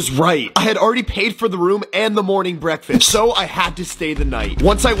 He was right. I had already paid for the room and the morning breakfast, so I had to stay the night.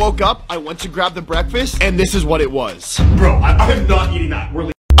 Once I woke up, I went to grab the breakfast, and this is what it was. Bro, I'm not eating that. We're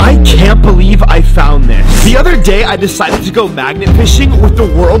leaving. I can't believe I found this. The other day, I decided to go magnet fishing with the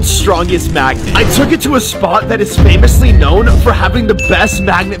world's strongest magnet. I took it to a spot that is famously known for having the best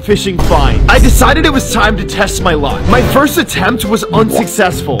magnet fishing find. I decided it was time to test my luck. My first attempt was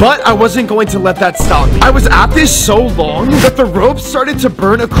unsuccessful, but I wasn't going to let that stop me. I was at this so long that the rope started to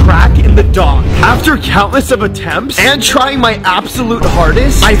burn a crack in the dock. After countless of attempts and trying my absolute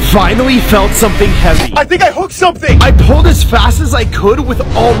hardest, I finally felt something heavy. I think I hooked something. I pulled as fast as I could with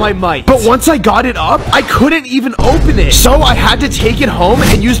all my might. But once I got it up, I couldn't even open it. So I had to take it home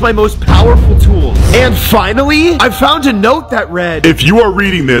and use my most powerful tools. And finally, I found a note that read, "If you are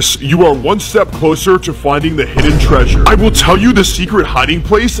reading this, you are one step closer to finding the hidden treasure. I will tell you the secret hiding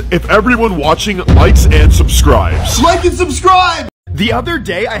place if everyone watching likes and subscribes." Like and subscribe! The other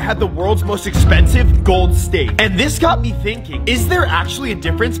day, I had the world's most expensive gold steak. And this got me thinking, is there actually a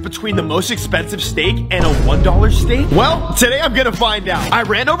difference between the most expensive steak and a $1 steak? Well, today I'm gonna find out. I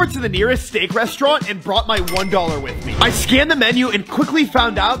ran over to the nearest steak restaurant and brought my $1 with me. I scanned the menu and quickly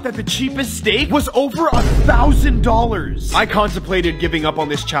found out that the cheapest steak was over $1,000. I contemplated giving up on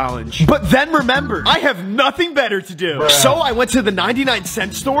this challenge, but then remembered, I have nothing better to do. So I went to the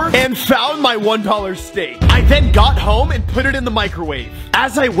 99-cent store and found my $1 steak. I then got home and put it in the microwave. microwave.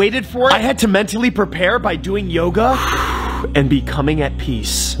 As I waited for it, I had to mentally prepare by doing yoga and becoming at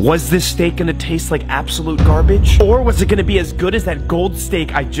peace. Was this steak gonna taste like absolute garbage? Or was it gonna be as good as that gold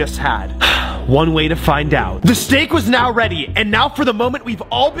steak I just had? One way to find out. The steak was now ready, and now for the moment we've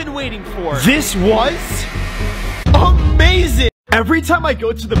all been waiting for. This was amazing! Every time I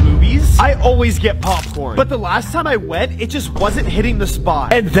go to the movies, I always get popcorn. But the last time I went, it just wasn't hitting the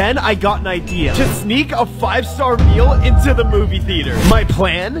spot. And then I got an idea to sneak a 5-star meal into the movie theater. My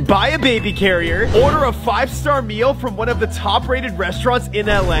plan? Buy a baby carrier, order a 5-star meal from one of the top-rated restaurants in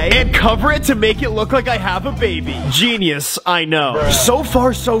LA, and cover it to make it look like I have a baby. Genius, I know. So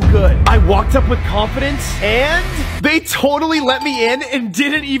far, so good. I walked up with confidence, and they totally let me in and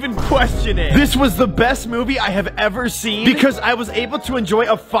didn't even question it. This was the best movie I have ever seen because I was able to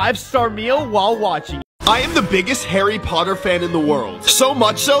enjoy a 5-star meal while watching. I am the biggest Harry Potter fan in the world. So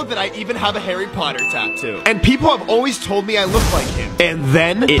much so that I even have a Harry Potter tattoo. And people have always told me I look like him. And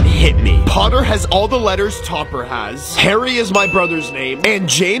then it hit me. Potter has all the letters Topper has. Harry is my brother's name. And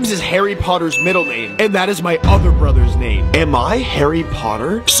James is Harry Potter's middle name. And that is my other brother's name. Am I Harry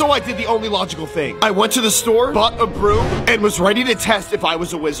Potter? So I did the only logical thing. I went to the store, bought a broom, and was ready to test if I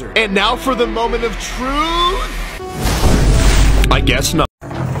was a wizard. And now for the moment of truth. I guess not.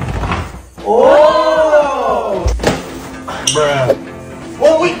 Oh! Bruh.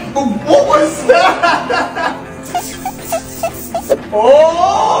 What was that?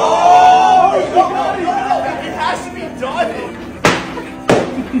 Oh! No, it has to be done.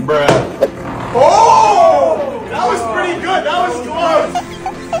 Bruh. Oh! That was pretty good. That was close.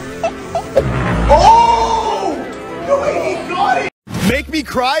 Oh! No way, he got it. Make me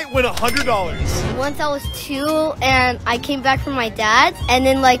cry, win $100. Once I was 2 and I came back from my dad's, and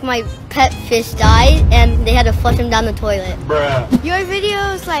then like my pet fish died and they had to flush him down the toilet. Bruh. Your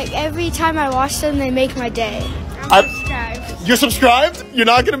videos, like every time I watch them, they make my day. I'm subscribed. You're subscribed? You're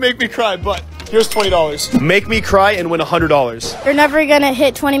not gonna make me cry, but here's $20. Make me cry and win $100. You're never gonna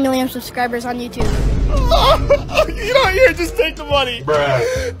hit 20 million subscribers on YouTube. You know, here, just take the money. Bruh.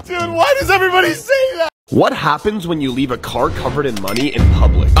 Dude, why does everybody say that? What happens when you leave a car covered in money in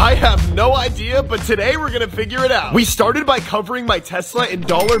public? I have no idea, but today we're gonna figure it out. We started by covering my Tesla in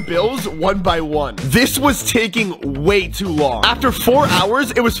dollar bills one by one. This was taking way too long. After 4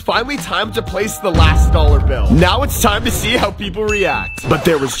 hours, it was finally time to place the last dollar bill. Now it's time to see how people react. But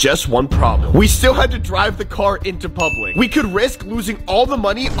there was just one problem. We still had to drive the car into public. We could risk losing all the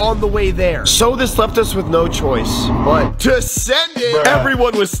money on the way there. So this left us with no choice but to send it. Bruh.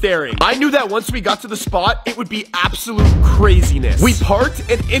 Everyone was staring. I knew that once we got to the spot, it would be absolute craziness. We parked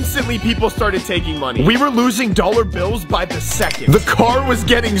and instantly people started taking money. We were losing dollar bills by the second. The car was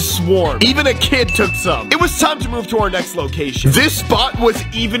getting swarmed. Even a kid took some. It was time to move to our next location. This spot was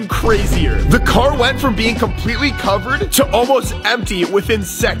even crazier. The car went from being completely covered to almost empty within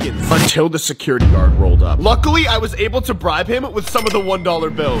seconds until the security guard rolled up. Luckily, I was able to bribe him with some of the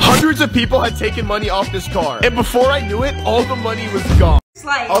 $1 bills. Hundreds of people had taken money off this car. And before I knew it, all the money was gone.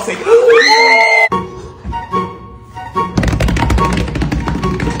 Slice. I'll take it.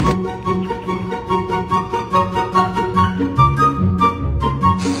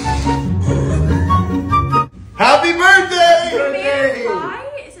 Happy birthday!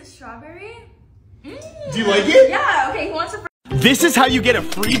 Pie? Is it strawberry? Do you like it? Yeah, okay, who wants a This is how you get a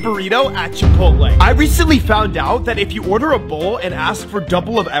free burrito at Chipotle. I recently found out that if you order a bowl and ask for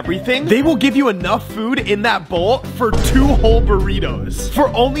double of everything, they will give you enough food in that bowl for 2 whole burritos for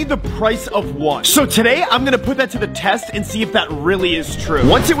only the price of 1. So today, I'm gonna put that to the test and see if that really is true.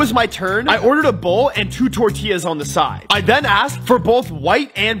 Once it was my turn, I ordered a bowl and 2 tortillas on the side. I then asked for both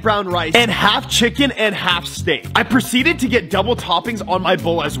white and brown rice and half chicken and half steak. I proceeded to get double toppings on my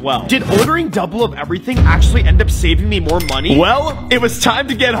bowl as well. Did ordering double of everything actually end up saving me more money? Well, it was time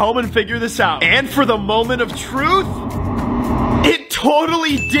to get home and figure this out. And for the moment of truth, it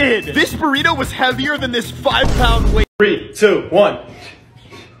totally did. This burrito was heavier than this 5-pound weight. 3, 2, 1.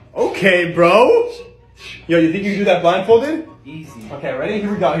 Okay, bro. Yo, you think you can do that blindfolded? Easy. Okay, ready?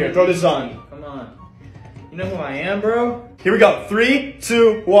 Here we go. Here, throw this on. Come on. You know who I am, bro? Here we go. 3,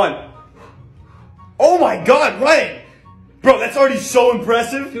 2, 1. Oh my God, Ryan. Bro, that's already so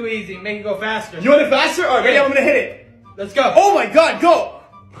impressive. Too easy. Make it go faster. You want it faster? All right, ready? I'm gonna hit it. Let's go. Oh my God, go.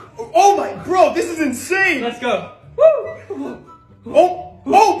 Oh my, bro, this is insane. Let's go. Woo. Oh,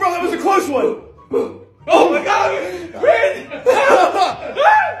 bro, that was a close one. Oh my God.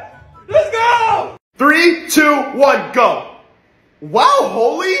 Let's go. 3, 2, 1, go. Wow,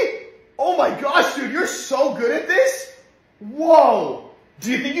 Holy. Oh my gosh, dude, you're so good at this. Whoa.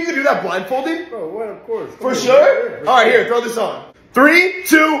 Do you think you can do that blindfolded? Bro, what? Of course. For sure? All right, here, throw this on. 3,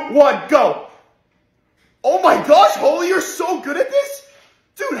 2, 1, go. Oh my gosh, Holy, you're so good at this?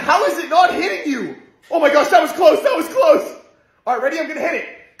 Dude, how is it not hitting you? Oh my gosh, that was close, that was close. All right, ready? I'm gonna hit it.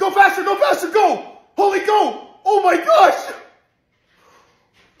 Go faster, go. Holy, go. Oh my gosh.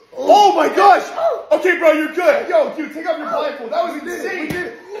 Oh my gosh. Okay, bro, you're good. Yo, dude, take off your blindfold. That was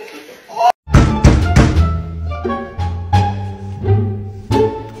insane.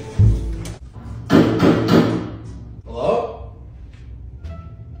 Hello?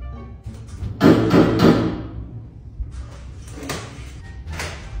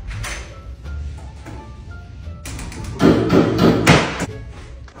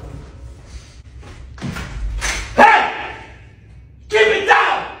 Hey! Keep it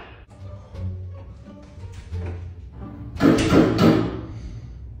down!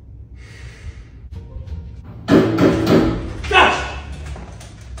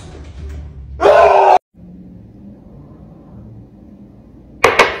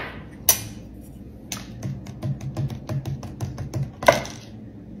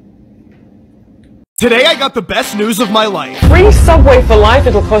 Today I got the best news of my life. Free Subway for life.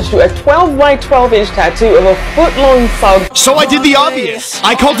 It'll cost you a 12 by 12 inch tattoo of a foot-long sub. So I did the obvious.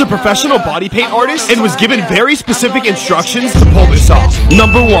 I called a professional body paint artist and was given very specific instructions to pull this off.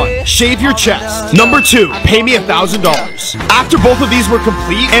 Number 1, shave your chest. Number 2, pay me $1,000. After both of these were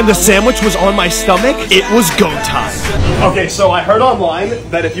complete and the sandwich was on my stomach, it was go time. Okay, so I heard online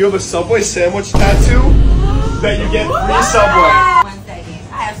that if you have a Subway sandwich tattoo, that you get free Subway. 1 second.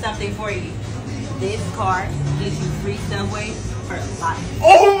 I have something for you. This card gives you free Subway for life.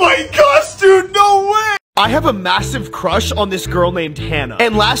 Oh my gosh, dude, no way! I have a massive crush on this girl named Hannah,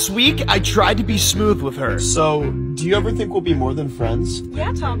 and last week I tried to be smooth with her. So, do you ever think we'll be more than friends?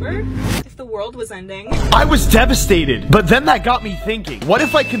 Yeah, Topper. If the world was ending. I was devastated, but then that got me thinking. What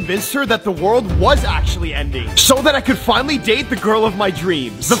if I convinced her that the world was actually ending, so that I could finally date the girl of my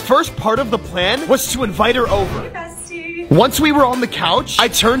dreams? The first part of the plan was to invite her over. Once we were on the couch, I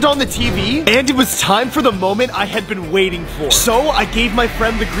turned on the TV, and it was time for the moment I had been waiting for. So I gave my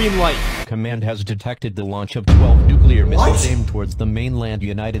friend the green light. Command has detected the launch of 12 nuclear missiles aimed towards the mainland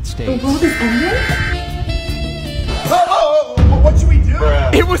United States. The world is ending? What should we do?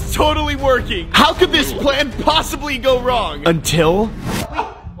 It was totally working. How could this plan possibly go wrong? Until... Wait,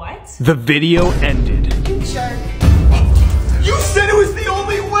 what? The video ended. You jerk. You said it was the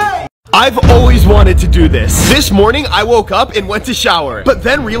only way! I've always wanted to do this. This morning, I woke up and went to shower, but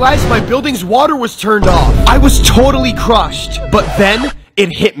then realized my building's water was turned off. I was totally crushed, but then it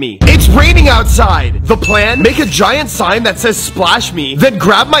hit me. It's raining outside. The plan, make a giant sign that says splash me, then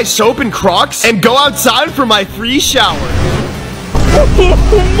grab my soap and Crocs and go outside for my free shower. Oh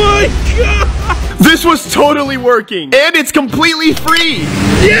my god! This was totally working, and it's completely free.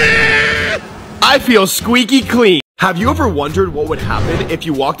 Yeah! I feel squeaky clean. Have you ever wondered what would happen if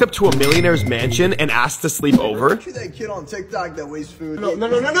you walked up to a millionaire's mansion and asked to sleep over? Look at that kid on TikTok that wastes food.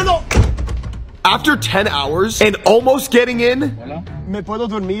 No. After 10 hours and almost getting in, Me puedo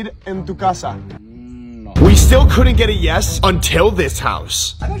dormir en tu casa. we still couldn't get a yes until this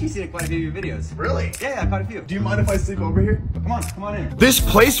house. I've actually seen quite a few of your videos. Really? Yeah, quite a few. Do you mind if I sleep over here? Come on in. This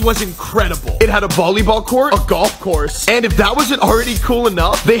place was incredible. It had a volleyball court, a golf course, and if that wasn't already cool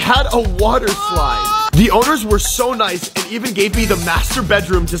enough, they had a water slide. The owners were so nice and even gave me the master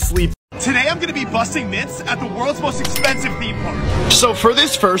bedroom to sleep. Today I'm gonna be busting mints at the world's most expensive theme park. So for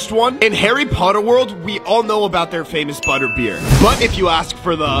this first one, in Harry Potter world, we all know about their famous butterbeer. But if you ask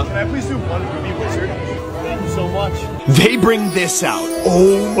for the... Can I please do one Ruby Wizard? Thank you so much. They bring this out.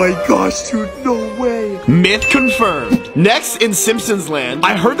 Oh my gosh, dude, no way. Myth confirmed. Next, in Simpsons Land,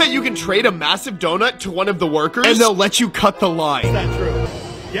 I heard that you can trade a massive donut to one of the workers and they'll let you cut the line. Is that true?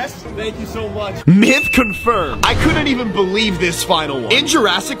 Yes, thank you so much. Myth confirmed. I couldn't even believe this final one. In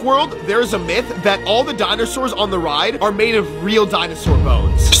Jurassic World, there's a myth that all the dinosaurs on the ride are made of real dinosaur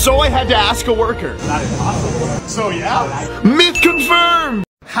bones. So I had to ask a worker. That is awesome. So yeah. Myth confirmed.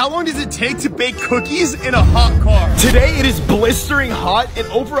 How long does it take to bake cookies in a hot car? Today it is blistering hot and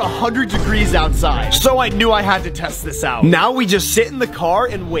over 100 degrees outside. So I knew I had to test this out. Now we just sit in the car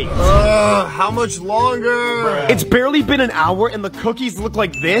and wait. How much longer? It's barely been an hour and the cookies look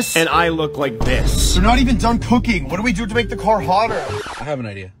like this and I look like this. They're not even done cooking. What do we do to make the car hotter? I have an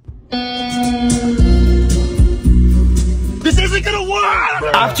idea. This isn't gonna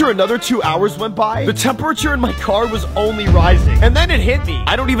work! After another 2 hours went by, the temperature in my car was only rising. And then it hit me.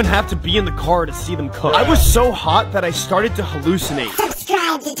 I don't even have to be in the car to see them cook. I was so hot that I started to hallucinate.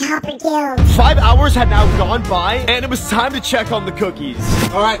 Subscribe to Topper Guild. 5 hours had now gone by, and it was time to check on the cookies.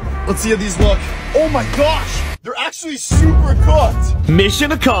 Alright, let's see how these look. Oh my gosh! They're actually super cooked!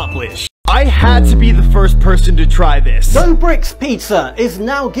 Mission accomplished. I had to be the first person to try this. Dobrik's Pizza is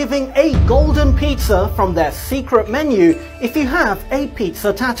now giving a golden pizza from their secret menu if you have a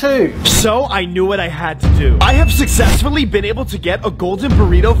pizza tattoo. So I knew what I had to do. I have successfully been able to get a golden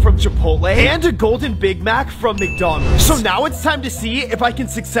burrito from Chipotle and a golden Big Mac from McDonald's. So now it's time to see if I can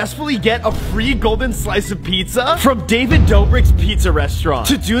successfully get a free golden slice of pizza from David Dobrik's Pizza Restaurant.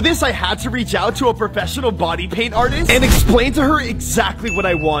 To do this, I had to reach out to a professional body paint artist and explain to her exactly what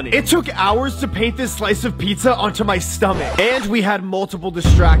I wanted. It took hours to paint this slice of pizza onto my stomach, and we had multiple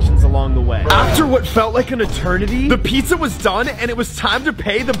distractions along the way. After what felt like an eternity, the pizza was done and it was time to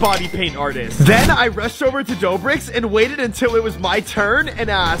pay the body paint artist. Then I rushed over to Dobrik's and waited until it was my turn and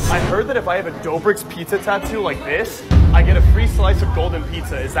asked, I heard that if I have a Dobrik's pizza tattoo like this, I get a free slice of golden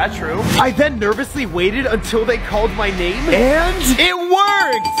pizza. Is that true? I then nervously waited until they called my name, and it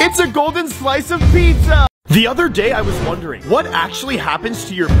worked! It's a golden slice of pizza! The other day I was wondering, what actually happens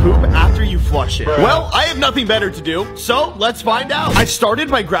to your poop after you flush it? Well, I have nothing better to do, so let's find out. I started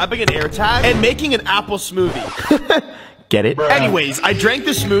by grabbing an AirTag and making an apple smoothie. Get it? Anyways, I drank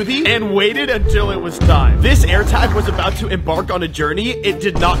the smoothie and waited until it was time. This AirTag was about to embark on a journey it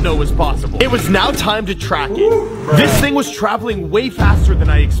did not know was possible. It was now time to track it. This thing was traveling way faster than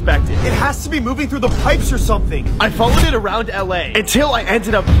I expected. It has to be moving through the pipes or something. I followed it around LA until I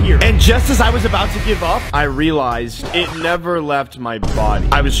ended up here. And just as I was about to give up, I realized it never left my body.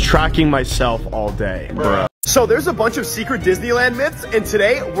 I was tracking myself all day. Bruh. So there's a bunch of secret Disneyland myths, and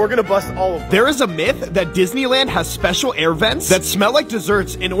today we're gonna bust all of them. There is a myth that Disneyland has special air vents that smell like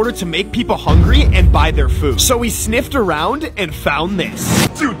desserts in order to make people hungry and buy their food. So we sniffed around and found this.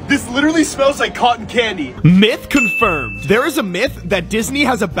 Dude, this literally smells like cotton candy. Myth confirmed. There is a myth that Disney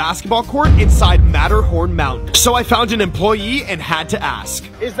has a basketball court inside Matterhorn Mountain. So I found an employee and had to ask.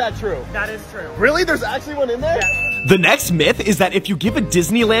 Is that true? That is true. Really? There's actually one in there? Yes. The next myth is that if you give a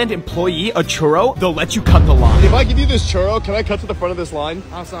Disneyland employee a churro, they'll let you cut the line. If I give you this churro, can I cut to the front of this line?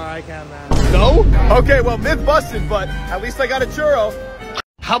 I'm sorry, I can't, man. No? Okay, well, myth busted, but at least I got a churro.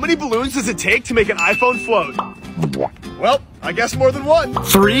 How many balloons does it take to make an iPhone float? Well, I guess more than one.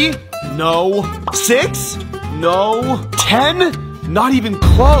 3? No. 6? No. 10? Not even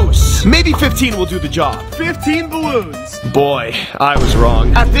close. Maybe 15 will do the job. 15 balloons. Boy, I was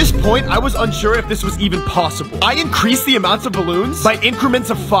wrong. At this point, I was unsure if this was even possible. I increased the amounts of balloons by increments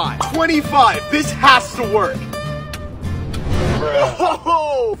of 5. 25. This has to work.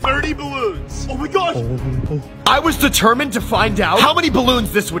 Oh, 30 balloons. Oh my gosh. I was determined to find out how many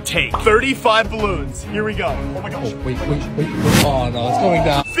balloons this would take. 35 balloons. Here we go. Oh my gosh. Oh, wait. Oh no, it's going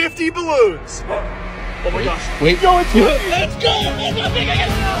down. 50 balloons. Oh my gosh. Wait. Yo, it's good. Let's go. I think I can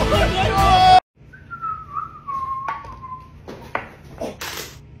go. Let's go.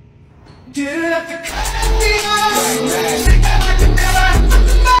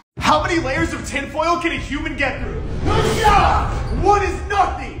 How many layers of tinfoil can a human get through? One is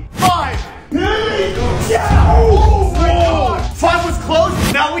nothing. 5. Oh my god. 5 was close.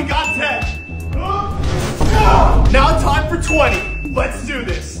 Now we got 10. Now time for 20. Let's do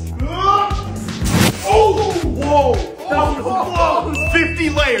this. Oh, whoa. That was close. 50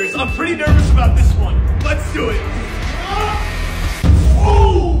 layers. I'm pretty nervous about this one. Let's do it.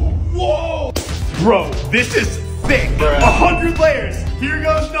 Oh, whoa. Bro, this is thick. 100 layers. Here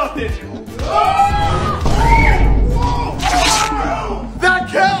goes nothing. That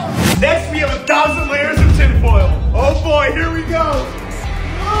counts. Next, we have 1,000 layers of tinfoil. Oh boy, here we go.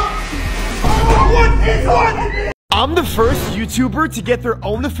 What is on? I'm the first YouTuber to get their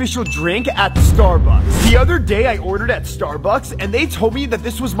own official drink at Starbucks. The other day I ordered at Starbucks and they told me that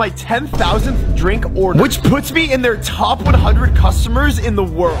this was my 10,000th drink order, which puts me in their top 100 customers in the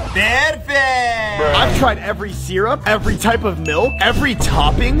world. Perfect. I've tried every syrup, every type of milk, every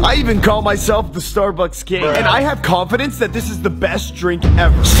topping. I even call myself the Starbucks King. And I have confidence that this is the best drink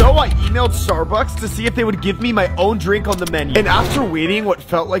ever. So I emailed Starbucks to see if they would give me my own drink on the menu. And after waiting what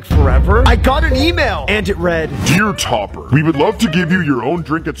felt like forever, I got an email and it read, Dear Topper, we would love to give you your own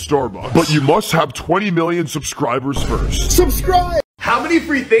drink at Starbucks, but you must have 20 million subscribers first. Subscribe! How many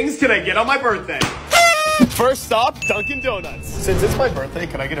free things can I get on my birthday? First stop, Dunkin' Donuts. Since it's my birthday,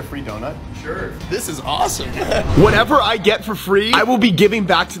 can I get a free donut? Sure. This is awesome. Whatever I get for free, I will be giving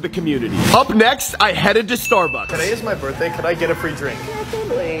back to the community. Up next, I headed to Starbucks. Today is my birthday. Could I get a free drink? Yeah,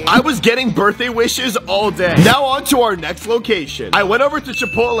 totally. I was getting birthday wishes all day. Now on to our next location. I went over to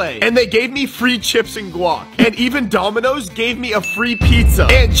Chipotle, and they gave me free chips and guac. And even Domino's gave me a free pizza.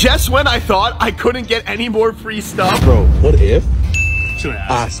 And just when I thought I couldn't get any more free stuff, Bro, what if? Should I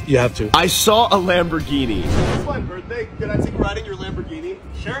ask? You have to. I saw a Lamborghini. It's my birthday. Can I take a ride in your Lamborghini?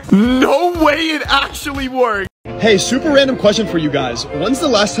 Sure. No way it actually worked. Hey, super random question for you guys. When's the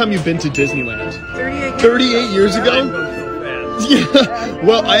last time you've been to Disneyland? 38 years ago? Yeah.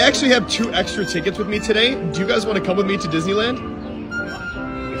 Well, I actually have 2 extra tickets with me today. Do you guys want to come with me to Disneyland?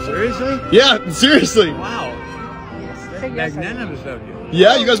 Seriously? Yeah, seriously. Wow. That's magnanimous of you.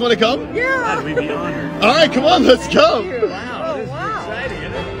 Yeah, you guys want to come? Yeah. We'd be honored. All right, come on, let's go. Wow, this is exciting,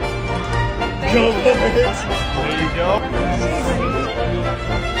 isn't it? Go for it. There you go.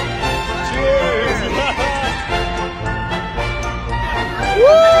 Cheers. Woo!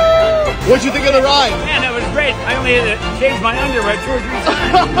 What'd you think of the ride? Man, that was great. I only had to change my underwear 2 or 3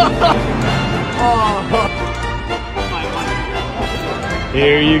 times.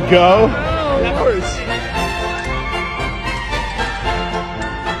 Here you go. Of course.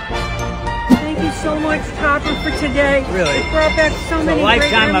 Thank you so much, Topper, for today. Really? It brought back so many a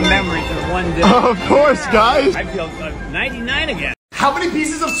lifetime great of memories. memories in one day. Of course, guys. I feel 99 again. How many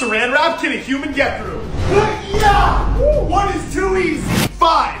pieces of saran wrap can a human get through? Yeah! 1 is too easy.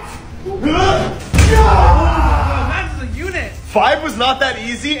 5. That's a unit. 5 was not that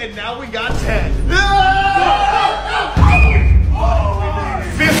easy, and now we got 10.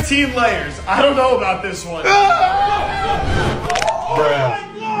 15 layers. I don't know about this one.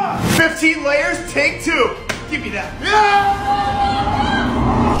 15 layers, take 2. Give me that.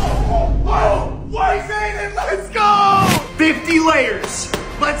 Why Zayden? Let's go! 50 layers.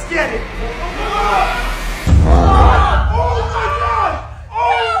 Let's get it. Oh my god!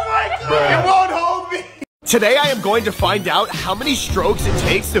 It won't hold me! Today I am going to find out how many strokes it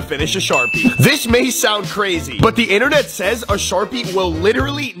takes to finish a Sharpie. This may sound crazy, but the internet says a Sharpie will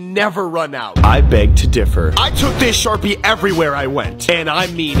literally never run out. I beg to differ. I took this Sharpie everywhere I went, and I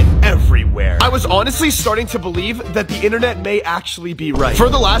mean everywhere. I was honestly starting to believe that the internet may actually be right. For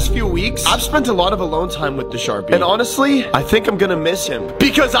the last few weeks, I've spent a lot of alone time with the Sharpie, and honestly, I think I'm gonna miss him.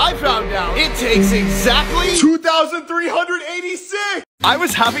 Because I found out it takes exactly 2,386! I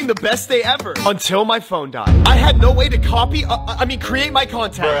was having the best day ever until my phone died. I had no way to create my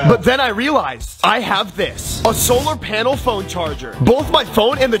content. But then I realized I have this, a solar panel phone charger. Both my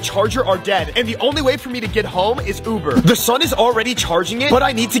phone and the charger are dead, and the only way for me to get home is Uber. The sun is already charging it, but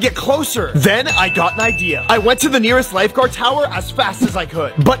I need to get closer. Then I got an idea. I went to the nearest lifeguard tower as fast as I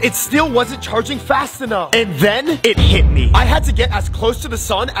could, but it still wasn't charging fast enough. And then it hit me. I had to get as close to the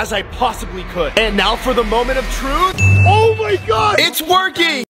sun as I possibly could. And now for the moment of truth. Oh my god! It's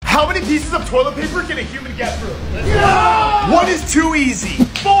working! How many pieces of toilet paper can a human get through? Yeah! 1 is too easy.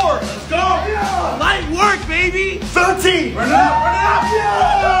 4. Let's go. Yeah! Light work, baby. 13. Run it up.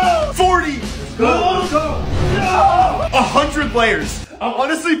 Yeah! 40. Let's go. Let's go. Yeah! 100 layers. I'm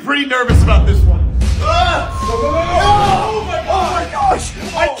honestly pretty nervous about this one. Oh my gosh!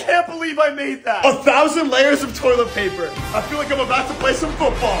 I can't believe I made that. 1,000 layers of toilet paper. I feel like I'm about to play some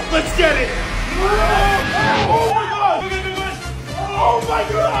football. Let's get it. Oh my god! Oh my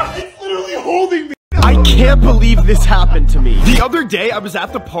god! It's literally holding me! I can't believe this happened to me. The other day, I was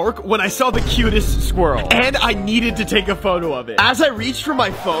at the park when I saw the cutest squirrel, and I needed to take a photo of it. As I reached for my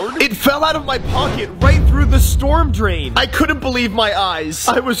phone, it fell out of my pocket right through the storm drain. I couldn't believe my eyes.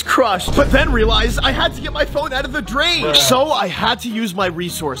 I was crushed, but then realized I had to get my phone out of the drain. So I had to use my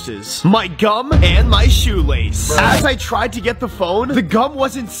resources, my gum and my shoelace. As I tried to get the phone, the gum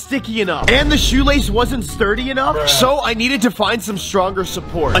wasn't sticky enough, and the shoelace wasn't sturdy enough, so I needed to find some stronger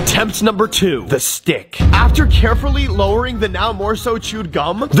support. Attempt number 2, the stick. After carefully lowering the now more so chewed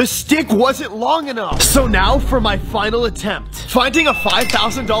gum, the stick wasn't long enough. So now for my final attempt. Finding a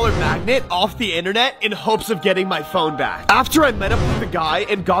 $5,000 magnet off the internet in hopes of getting my phone back. After I met up with the guy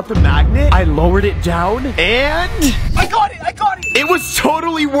and got the magnet, I lowered it down and... I got it! It was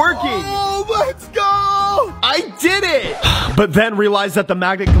totally working! Oh, let's go! I did it! But then realized that the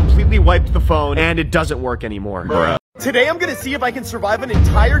magnet completely wiped the phone and it doesn't work anymore. Today I'm gonna see if I can survive an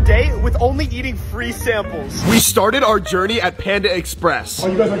entire day with only eating free samples. We started our journey at Panda Express. Oh,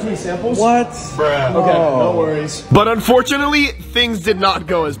 you guys aren't doing samples? What? Okay, no worries. But unfortunately, things did not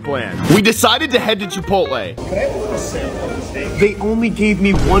go as planned. We decided to head to Chipotle. Can I have a little sample of this thing? They only gave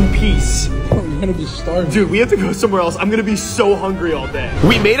me 1 piece. You're gonna be starving. Dude, we have to go somewhere else. I'm gonna be so hungry all day.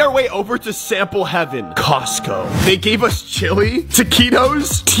 We made our way over to Sample Heaven, Costco. They gave us chili,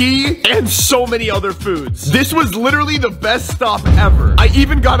 taquitos, tea, and so many other foods. This was literally the best stop ever. I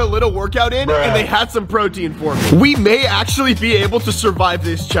even got a little workout in, and they had some protein for me. We may actually be able to survive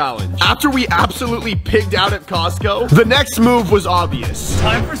this challenge. After we absolutely pigged out at Costco, the next move was obvious.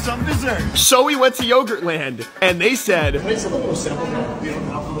 Time for some dessert. So we went to Yogurtland, and they said,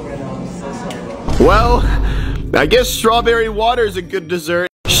 well, I guess strawberry water is a good dessert.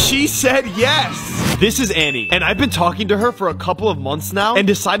 She said yes. This is Annie, and I've been talking to her for a couple of months now and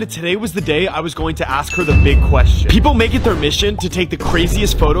decided today was the day I was going to ask her the big question. People make it their mission to take the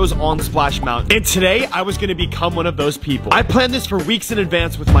craziest photos on Splash Mountain, and today I was going to become one of those people. I planned this for weeks in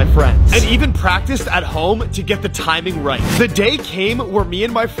advance with my friends, and even practiced at home to get the timing right. The day came where me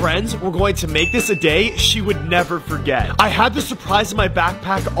and my friends were going to make this a day she would never forget. I had the surprise in my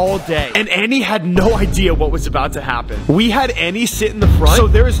backpack all day, and Annie had no idea what was about to happen. We had Annie sit in the front, so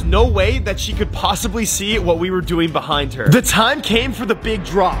there is no way that she could possibly see what we were doing behind her. The time came for the big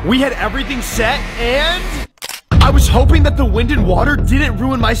drop. We had everything set, and I was hoping that the wind and water didn't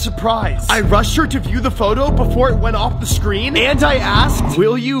ruin my surprise. I rushed her to view the photo before it went off the screen, and I asked,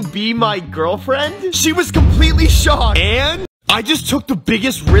 "Will you be my girlfriend?" She was completely shocked, and I just took the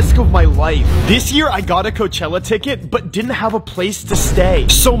biggest risk of my life. This year, I got a Coachella ticket, but didn't have a place to stay.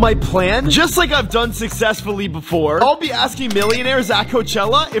 So my plan, just like I've done successfully before, I'll be asking millionaires at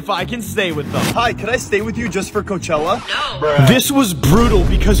Coachella if I can stay with them. Hi, can I stay with you just for Coachella? No. This was brutal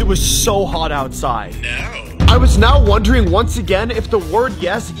because it was so hot outside. No. I was now wondering once again if the word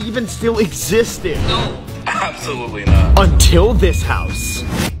yes even still existed. No. Absolutely not. Until this house.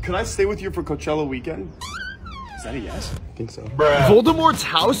 Can I stay with you for Coachella weekend? Is that a yes? I think so. Voldemort's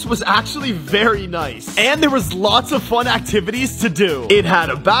house was actually very nice, and there was lots of fun activities to do. It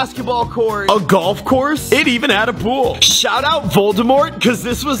had a basketball court, a golf course, it even had a pool. Shout out Voldemort, because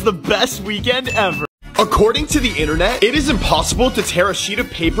this was the best weekend ever. According to the internet, it is impossible to tear a sheet of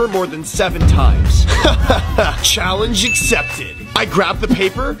paper more than 7 times. Challenge accepted. I grabbed the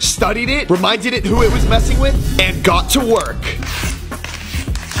paper, studied it, reminded it who it was messing with, and got to work.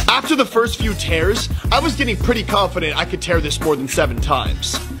 After the first few tears, I was getting pretty confident I could tear this more than 7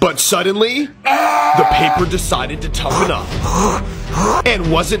 times. But suddenly, the paper decided to toughen up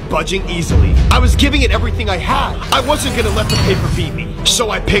and wasn't budging easily. I was giving it everything I had. I wasn't gonna let the paper beat me. So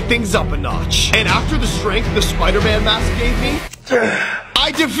I picked things up a notch. And after the strength the Spider-Man mask gave me,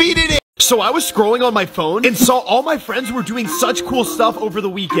 I defeated it. So I was scrolling on my phone and saw all my friends were doing such cool stuff over the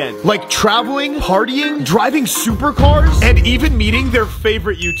weekend. Like traveling, partying, driving supercars, and even meeting their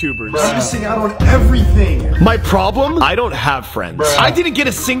favorite YouTubers. Missing out on everything. My problem? I don't have friends. I didn't get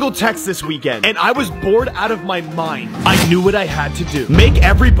a single text this weekend, and I was bored out of my mind. I knew what I had to do. Make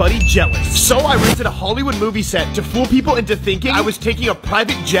everybody jealous. So I rented a Hollywood movie set to fool people into thinking I was taking a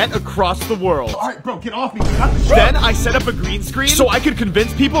private jet across the world. All right, bro, get off me. Got the Then I set up a green screen so I could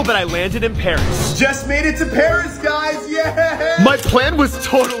convince people that I landed in Paris. Just made it to Paris, guys! Yeah! My plan was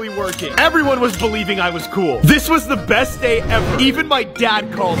totally working. Everyone was believing I was cool. This was the best day ever. Even my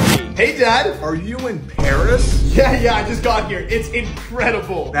dad called me. Hey, Dad, are you in Paris? Yeah, I just got here. It's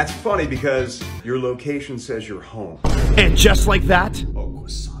incredible. That's funny because your location says you're home. And just like that,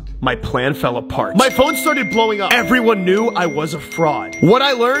 my plan fell apart. My phone started blowing up. Everyone knew I was a fraud. What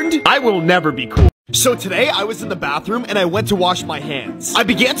I learned? I will never be cool. So today I was in the bathroom and I went to wash my hands. I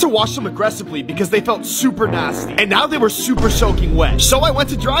began to wash them aggressively because they felt super nasty and now they were super soaking wet. So I went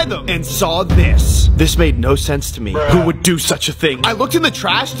to dry them and saw this. This made no sense to me. Who would do such a thing? I looked in the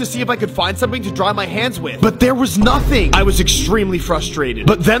trash to see if I could find something to dry my hands with, but there was nothing. I was extremely frustrated,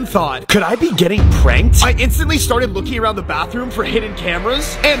 but then thought, could I be getting pranked? I instantly started looking around the bathroom for hidden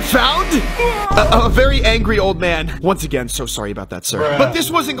cameras and found a very angry old man. Once again, so sorry about that, sir. But this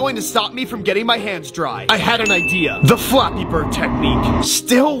wasn't going to stop me from getting my hands dry. I had an idea. The Flappy Bird technique.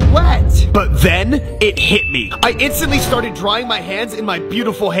 Still wet. But then it hit me. I instantly started drying my hands in my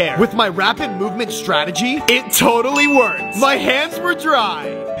beautiful hair. With my rapid movement strategy, it totally worked. My hands were dry.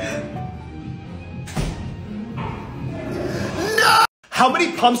 No! How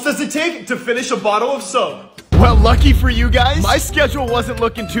many pumps does it take to finish a bottle of soap? Well, lucky for you guys, my schedule wasn't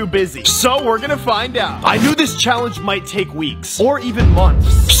looking too busy. So we're gonna find out. I knew this challenge might take weeks, or even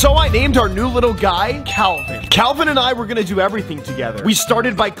months. So I named our new little guy, Calvin. Calvin and I were gonna do everything together. We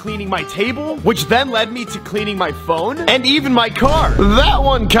started by cleaning my table, which then led me to cleaning my phone, and even my car. That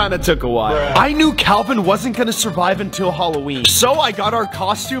one kinda took a while. I knew Calvin wasn't gonna survive until Halloween. So I got our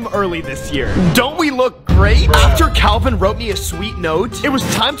costume early this year. Don't we look great? After Calvin wrote me a sweet note, it was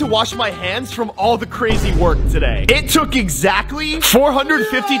time to wash my hands from all the crazy work today. It took exactly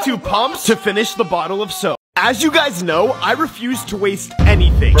 452 pumps to finish the bottle of soap. As you guys know, I refuse to waste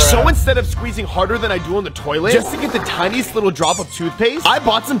anything. So instead of squeezing harder than I do on the toilet, just to get the tiniest little drop of toothpaste, I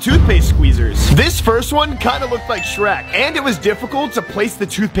bought some toothpaste squeezers. This first one kind of looked like Shrek, and it was difficult to place the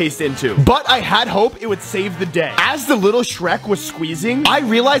toothpaste into. But I had hope it would save the day. As the little Shrek was squeezing, I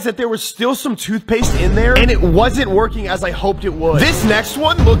realized that there was still some toothpaste in there, and it wasn't working as I hoped it would. This next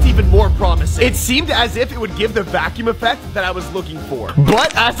one looked even more promising. It seemed as if it would give the vacuum effect that I was looking for.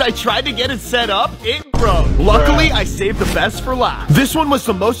 But as I tried to get it set up, it road. Luckily, I saved the best for last. This one was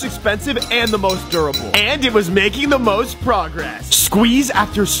the most expensive and the most durable. And it was making the most progress. Squeeze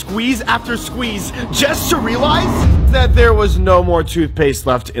after squeeze after squeeze, just to realize that there was no more toothpaste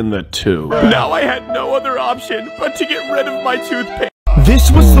left in the tube. Now I had no other option but to get rid of my toothpaste.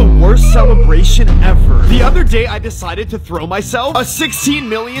 This was the worst celebration ever. The other day, I decided to throw myself a 16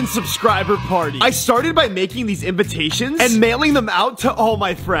 million subscriber party. I started by making these invitations and mailing them out to all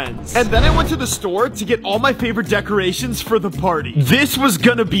my friends. And then I went to the store to get all my favorite decorations for the party. This was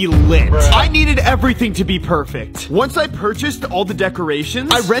gonna be lit. I needed everything to be perfect. Once I purchased all the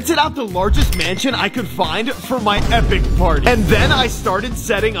decorations, I rented out the largest mansion I could find for my epic party. And then I started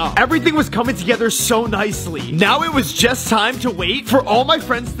setting up. Everything was coming together so nicely. Now it was just time to wait for all my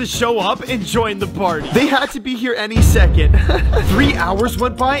friends to show up and join the party. They had to be here any second. 3 hours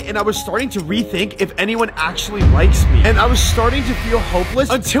went by and I was starting to rethink if anyone actually likes me. And I was starting to feel hopeless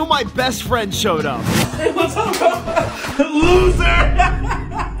until my best friend showed up. Hey, what's up, loser?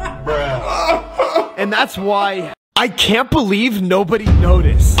 And that's why I can't believe nobody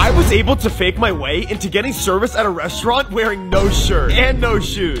noticed. I was able to fake my way into getting service at a restaurant wearing no shirt and no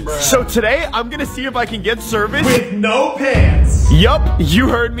shoes. So today, I'm gonna see if I can get service with no pants. Yup, you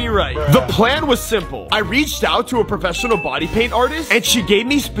heard me right. The plan was simple. I reached out to a professional body paint artist and she gave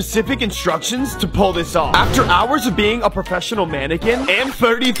me specific instructions to pull this off. After hours of being a professional mannequin and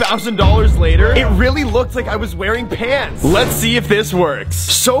 $30,000 later, it really looked like I was wearing pants. Let's see if this works.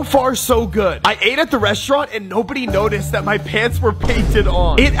 So far, so good. I ate at the restaurant and nobody noticed that my pants were painted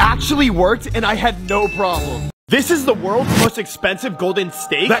on. It actually worked and I had no problem. This is the world's most expensive golden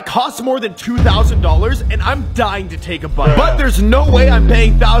steak that costs more than $2,000 and I'm dying to take a bite. But there's no way I'm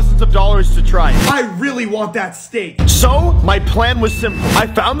paying thousands of dollars to try it. I really want that steak. So, my plan was simple. I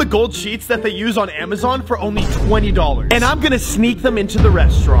found the gold sheets that they use on Amazon for only $20. And I'm gonna sneak them into the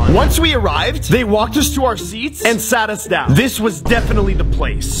restaurant. Once we arrived, they walked us to our seats and sat us down. This was definitely the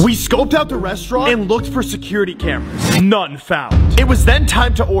place. We scoped out the restaurant and looked for security cameras. None found. It was then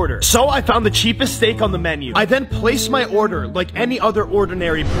time to order. So I found the cheapest steak on the menu. I then placed my order like any other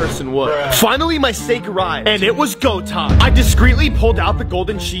ordinary person would. Finally, my steak arrived, and it was go time. I discreetly pulled out the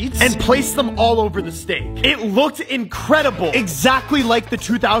golden sheets and placed them all over the steak. It looked incredible, exactly like the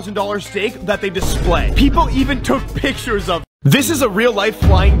 $2,000 steak that they display. People even took pictures of it. This is a real-life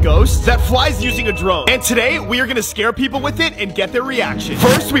flying ghost that flies using a drone. And today, we are gonna scare people with it and get their reaction.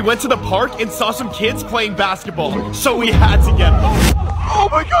 First, we went to the park and saw some kids playing basketball, so we had to get them. Oh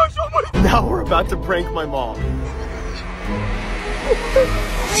my gosh, oh my... Now we're about to prank my mom.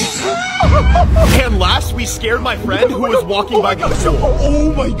 And last, we scared my friend who was walking by the pool.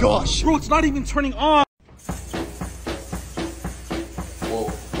 Oh my gosh. Bro, it's not even turning on. Whoa,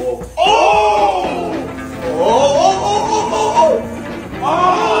 whoa. Oh!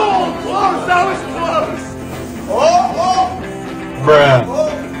 Oh, close! That was close! Bruh.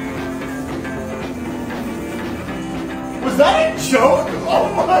 Was that a joke?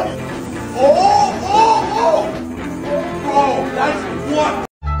 Oh my! Oh! Bro, that's what?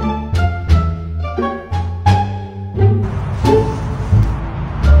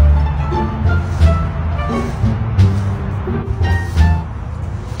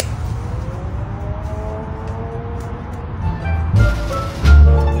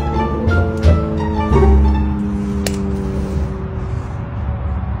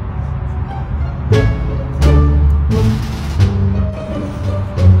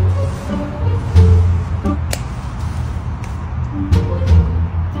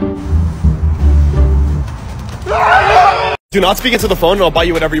 Do not speak into the phone and I'll buy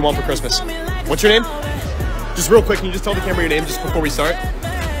you whatever you want for Christmas. What's your name? Just real quick, can you just tell the camera your name just before we start?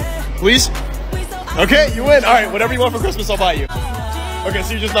 Please? Okay, you win. All right, whatever you want for Christmas, I'll buy you. Okay,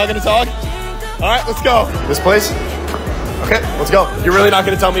 so you're just not gonna talk? All right, let's go. This place? Okay, let's go. You're really not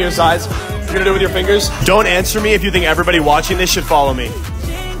gonna tell me your size? You're gonna do it with your fingers? Don't answer me if you think everybody watching this should follow me.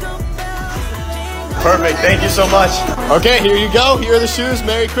 Perfect, thank you so much. Okay, here you go. Here are the shoes.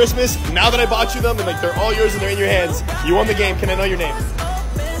 Merry Christmas. Now that I bought you them and like they're all yours and they're in your hands, you won the game. Can I know your name?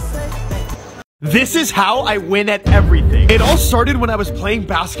 This is how I win at everything. It all started when I was playing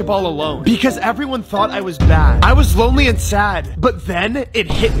basketball alone because everyone thought I was bad. I was lonely and sad, but then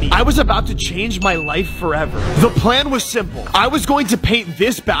it hit me. I was about to change my life forever. The plan was simple. I was going to paint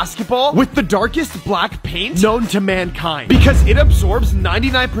this basketball with the darkest black paint known to mankind because it absorbs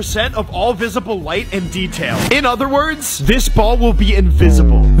 99% of all visible light and detail. In other words, this ball will be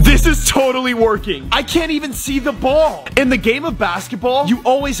invisible. This is totally working. I can't even see the ball. In the game of basketball, you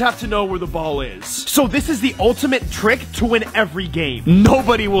always have to know where the ball is. So this is the ultimate trick to win every game.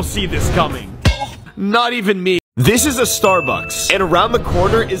 Nobody will see this coming. Not even me. This is a Starbucks, and around the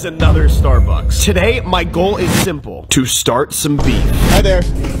corner is another Starbucks. Today, my goal is simple: to start some beef. Hi there.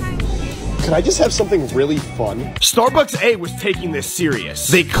 Can I just have something really fun? Starbucks A was taking this serious.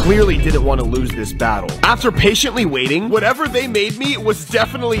 They clearly didn't want to lose this battle. After patiently waiting, whatever they made me was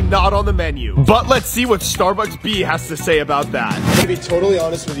definitely not on the menu. But let's see what Starbucks B has to say about that. I'm gonna be totally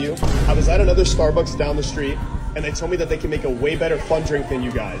honest with you. I was at another Starbucks down the street, and they told me that they can make a way better fun drink than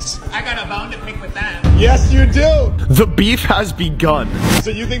you guys. I got a bone to pick with them. Yes, you do! The beef has begun. So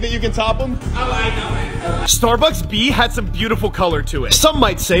you think that you can top them? Oh, I know it. Starbucks B had some beautiful color to it. Some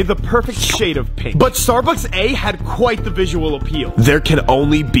might say the perfect shade of pink. But Starbucks A had quite the visual appeal. There can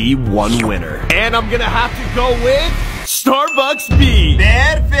only be one winner. And I'm gonna have to go with Starbucks B.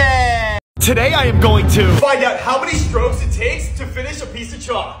 Perfect! Today I am going to find out how many strokes it takes to finish a piece of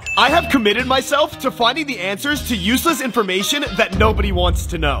chalk. I have committed myself to finding the answers to useless information that nobody wants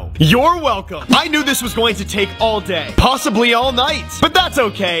to know. You're welcome. I knew this was going to take all day, possibly all night, but that's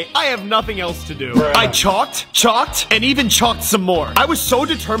okay. I have nothing else to do. I chalked, and even chalked some more. I was so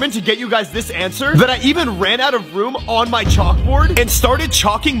determined to get you guys this answer that I even ran out of room on my chalkboard and started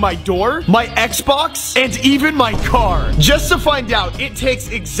chalking my door, my Xbox, and even my car, just to find out it takes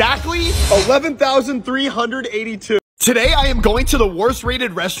exactly 11,382. Today, I am going to the worst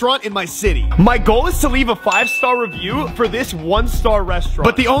rated restaurant in my city. My goal is to leave a 5-star review for this 1-star restaurant.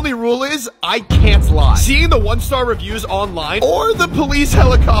 But the only rule is, I can't lie. Seeing the 1-star reviews online, or the police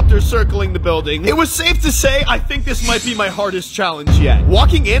helicopter circling the building, it was safe to say I think this might be my hardest challenge yet.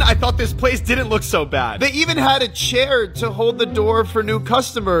 Walking in, I thought this place didn't look so bad. They even had a chair to hold the door for new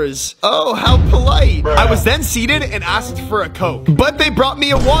customers. Oh, how polite. I was then seated and asked for a Coke. But they brought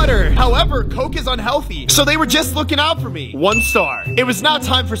me a water. However, Coke is unhealthy, so they were just looking out for me. 1 star. It was now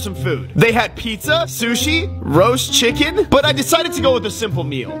time for some food. They had pizza, sushi, roast chicken, but I decided to go with a simple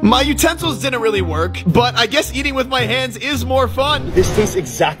meal. My utensils didn't really work, but I guess eating with my hands is more fun. This tastes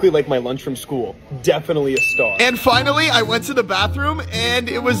exactly like my lunch from school. Definitely a star. And finally, I went to the bathroom, and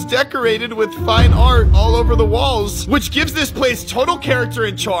it was decorated with fine art all over the walls, which gives this place total character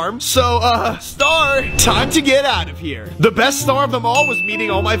and charm. So, star. Time to get out of here. The best star of them all was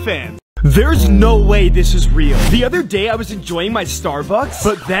meeting all my fans. There's no way this is real. The other day I was enjoying my Starbucks,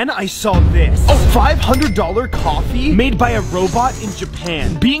 but then I saw this. A $500 coffee made by a robot in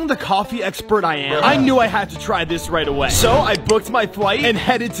Japan. Being the coffee expert I am, I knew I had to try this right away. So I booked my flight and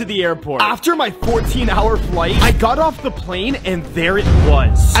headed to the airport. After my 14-hour flight, I got off the plane and there it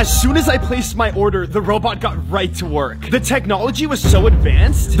was. As soon as I placed my order, the robot got right to work. The technology was so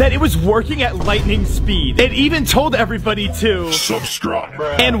advanced that it was working at lightning speed. It even told everybody to subscribe.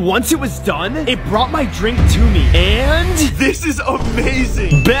 And once it was done, it brought my drink to me. And this is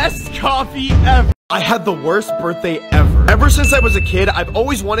amazing. Best coffee ever. I had the worst birthday ever. Ever since I was a kid, I've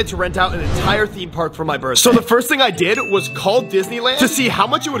always wanted to rent out an entire theme park for my birthday. So the first thing I did was call Disneyland to see how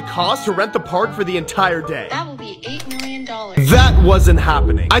much it would cost to rent the park for the entire day. That will be $8 million. That wasn't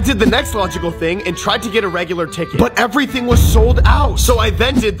happening. I did the next logical thing and tried to get a regular ticket, but everything was sold out. So I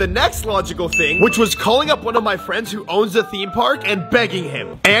then did the next logical thing, which was calling up one of my friends who owns the theme park and begging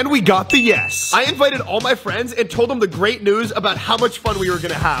him. And we got the yes. I invited all my friends and told them the great news about how much fun we were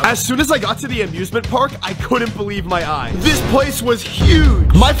gonna have. As soon as I got to the amusement park, I couldn't believe my eyes. This place was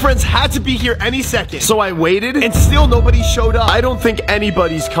huge. My friends had to be here any second. So I waited and still nobody showed up. I don't think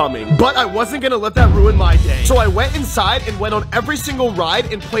anybody's coming. But I wasn't gonna let that ruin my day. So I went inside and went on every single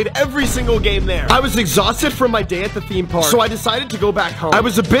ride and played every single game there. I was exhausted from my day at the theme park, so I decided to go back home. I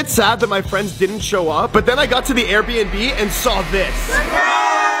was a bit sad that my friends didn't show up, but then I got to the Airbnb and saw this.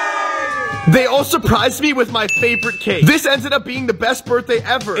 They all surprised me with my favorite cake. This ended up being the best birthday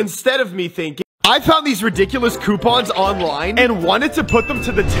ever. Instead of me thinking, I found these ridiculous coupons online and wanted to put them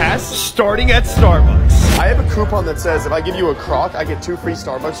to the test starting at Starbucks. I have a coupon that says if I give you a Croc, I get 2 free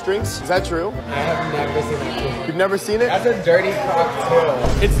Starbucks drinks. Is that true? I have never seen that coupon. You've never seen it? That's a dirty Croc too.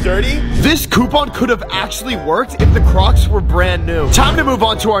 It's dirty? This coupon could have actually worked if the Crocs were brand new. Time to move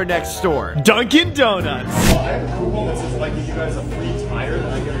on to our next store, Dunkin' Donuts. Oh, I have a coupon that says if I give you guys a free tire,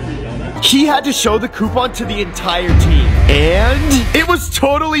 then I get a free donut. He had to show the coupon to the entire team, and it was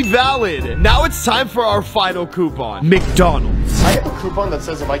totally valid. Now it's time for our final coupon, McDonald's. I have a coupon that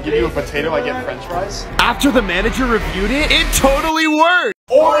says if I give you a potato, I get french fries. After the manager reviewed it, it totally worked.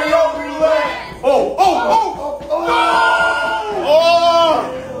 Oreo roulette! Oh, oh, oh, oh, oh,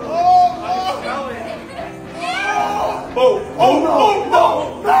 oh, oh, no,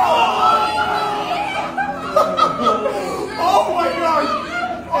 no, no! Oh my gosh!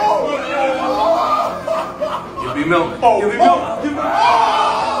 Oh my God! Give me milk. Oh, give me milk. Give me milk.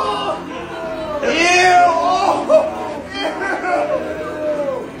 Ew! Oh! Ew!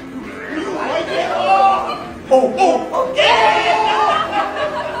 You like it? Oh! Oh!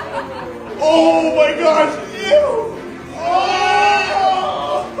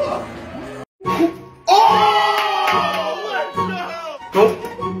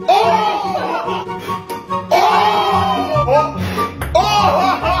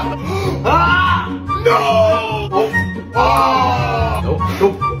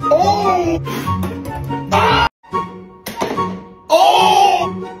 Oh! Ah!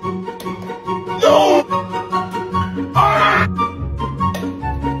 Oh! No! Ah!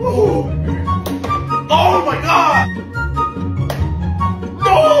 Oh! Oh my God!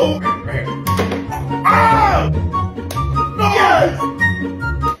 No! Ah! No! Yes!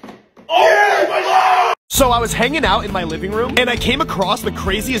 Oh my God! So I was hanging out in my living room, and I came across the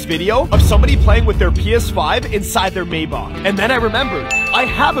craziest video of somebody playing with their PS5 inside their Maybach. And then I remembered, I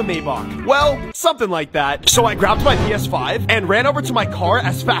have a Maybach. Well, something like that. So I grabbed my PS5 and ran over to my car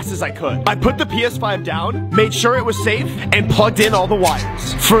as fast as I could. I put the PS5 down, made sure it was safe, and plugged in all the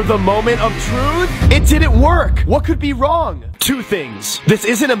wires. For the moment of truth, it didn't work. What could be wrong? Two things. This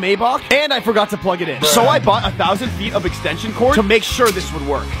isn't a Maybach, and I forgot to plug it in. So I bought 1,000 feet of extension cord to make sure this would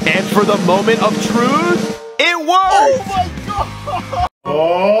work. And for the moment of truth, it worked! Oh my God!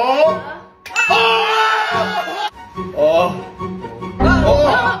 Oh! Oh! Oh!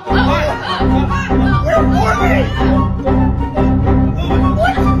 Where were they?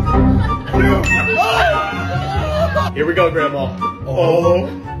 What? Here we go, Grandma. Oh!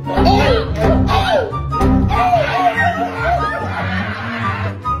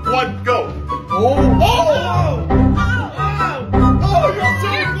 One, go. Oh! Oh! Oh! You're so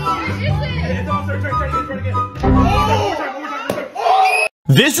good!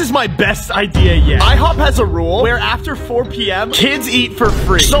 This is my best idea yet. IHOP has a rule where after 4 p.m., kids eat for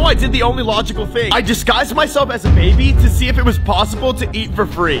free. So I did the only logical thing. I disguised myself as a baby to see if it was possible to eat for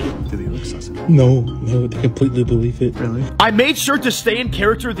free. Do they look sus? No, they completely believe it. Really? I made sure to stay in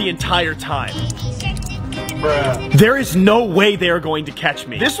character the entire time. Bruh. There is no way they are going to catch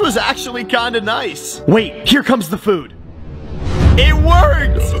me. This was actually kind of nice. Wait, here comes the food. It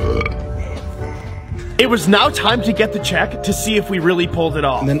worked! It was now time to get the check to see if we really pulled it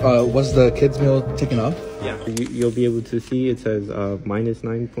off. And then, was the kids' meal taken off? Yeah. You'll be able to see it says minus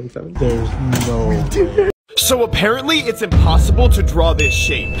 9.7. There's no... So apparently it's impossible to draw this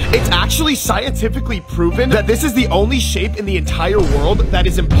shape. It's actually scientifically proven that this is the only shape in the entire world that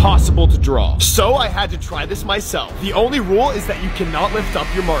is impossible to draw. So I had to try this myself. The only rule is that you cannot lift up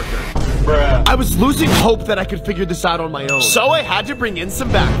your marker. Bruh. I was losing hope that I could figure this out on my own. So I had to bring in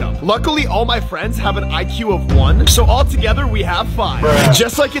some backup. Luckily, all my friends have an IQ of 1, so altogether we have 5. Bruh.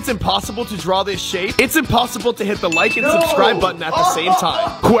 Just like it's impossible to draw this shape, it's impossible to hit the like and subscribe button at the same time.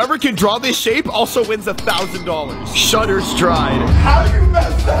 Whoever can draw this shape also wins $1,000. Shutters tried. How do you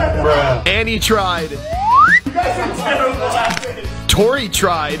mess that up? Bruh. Annie tried. You guys are terrible at this. Tori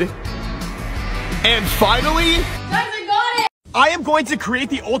tried. And finally, I am going to create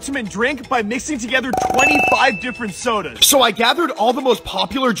the ultimate drink by mixing together 25 different sodas. So I gathered all the most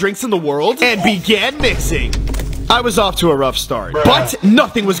popular drinks in the world and began mixing. I was off to a rough start, but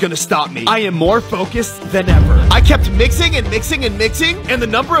nothing was gonna stop me. I am more focused than ever. I kept mixing and mixing and mixing, and the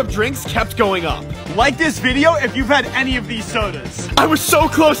number of drinks kept going up. Like this video if you've had any of these sodas. I was so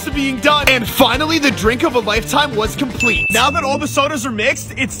close to being done, and finally the drink of a lifetime was complete. Now that all the sodas are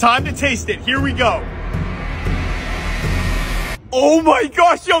mixed, it's time to taste it. Here we go. Oh my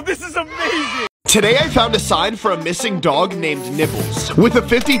gosh, yo, this is amazing! Today I found a sign for a missing dog named Nibbles with a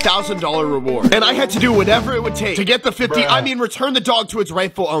 $50,000 reward. And I had to do whatever it would take to get the return the dog to its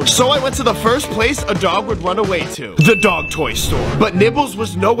rightful owner. So I went to the first place a dog would run away to, the dog toy store. But Nibbles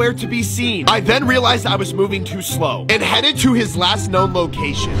was nowhere to be seen. I then realized I was moving too slow and headed to his last known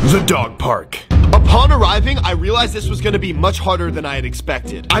location, the dog park. Upon arriving, I realized this was going to be much harder than I had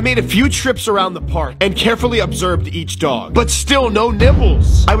expected. I made a few trips around the park and carefully observed each dog, but still no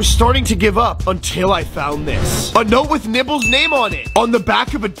Nibbles. I was starting to give up until I found this. A note with Nibbles' name on it, on the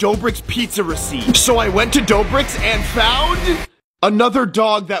back of a Dobrik's pizza receipt. So I went to Dobrik's and found another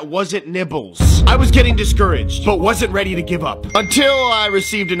dog that wasn't Nibbles. I was getting discouraged, but wasn't ready to give up. Until I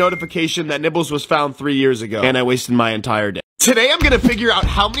received a notification that Nibbles was found 3 years ago, and I wasted my entire day. Today I'm gonna figure out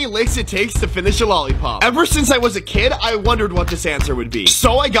how many licks it takes to finish a lollipop. Ever since I was a kid, I wondered what this answer would be.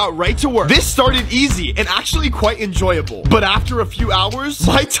 So I got right to work. This started easy and actually quite enjoyable. But after a few hours,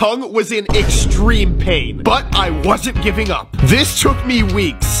 my tongue was in extreme pain. But I wasn't giving up. This took me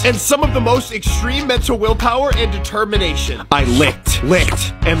weeks and some of the most extreme mental willpower and determination. I licked,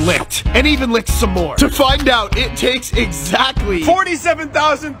 and even licked some more. To find out, it takes exactly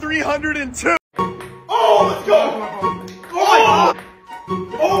 47,302. Oh, let's go! Oh my God!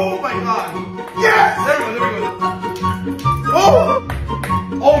 Oh my God! Yes! There we go. Oh!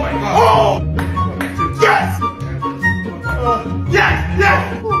 Oh my God! Oh! Yes! Yes!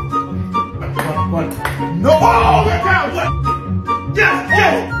 No! Oh, we're down! Yes!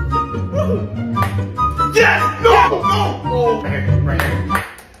 Yes! No! No! Oh!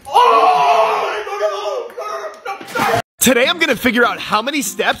 Today I'm gonna figure out how many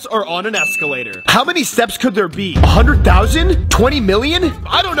steps are on an escalator. How many steps could there be? 100,000? 20 million?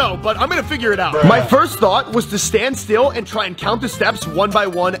 I don't know, but I'm gonna figure it out. My first thought was to stand still and try and count the steps one by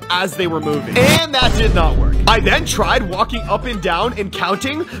one as they were moving. And that did not work. I then tried walking up and down and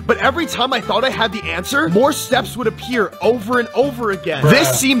counting, but every time I thought I had the answer, more steps would appear over and over again.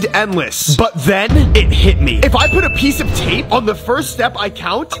 This seemed endless, but then it hit me. If I put a piece of tape on the first step I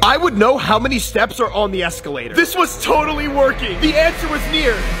count, I would know how many steps are on the escalator. This was totally working. The answer was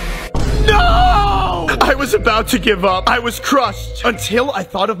near. No! I was about to give up. I was crushed until I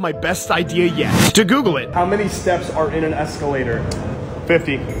thought of my best idea yet. To Google it. How many steps are in an escalator?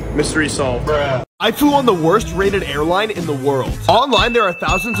 50. Mystery solved. I flew on the worst rated airline in the world. Online, there are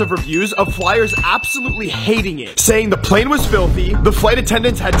thousands of reviews of flyers absolutely hating it, saying the plane was filthy, the flight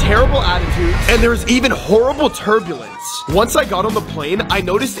attendants had terrible attitudes, and there was even horrible turbulence. Once I got on the plane, I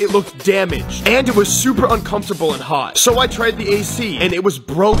noticed it looked damaged, and it was super uncomfortable and hot. So I tried the AC, and it was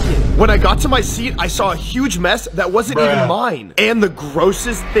broken. When I got to my seat, I saw a huge mess that wasn't even mine. And the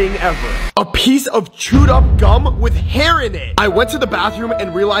grossest thing ever. A piece of chewed up gum with hair in it. I went to the bathroom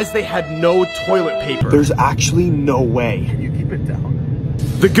and realized they had no toilet paper. There's actually no way. Can you keep it down?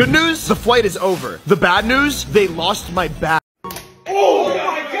 The good news, the flight is over. The bad news, they lost my bag. Oh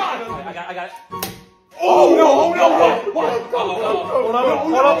my god! I got it. Oh no, oh no, what?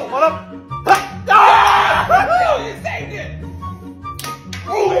 Hold up. Ah! You saved it!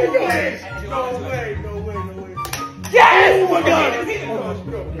 Oh my god! No way. Yes! Oh my god!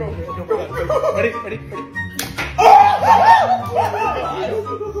 Go. Ready?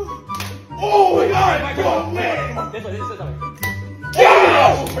 Oh my god! No way! This way.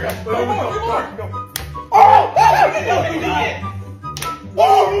 Yes! Oh my god! Go. Oh! You got it!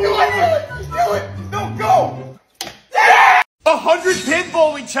 Oh, do it! No, go! 100 pin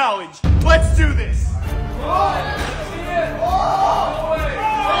bowling challenge! Let's do this!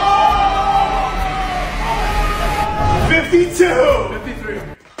 52! 53.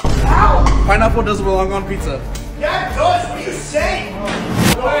 Ow! Pineapple doesn't belong on pizza. Yeah, it does! What are you saying?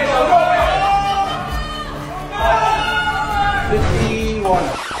 51. I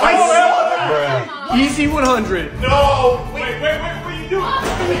saw that! Easy 100. No! Wait, what are you doing?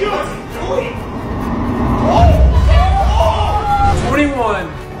 What are you doing? 21.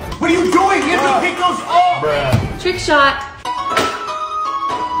 What are you doing? You have to pick those up! Trick shot.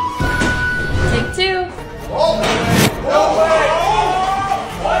 Take two. No way!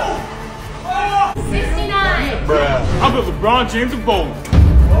 69. I'm the LeBron James of bowling.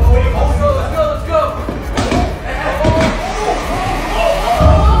 Let's go.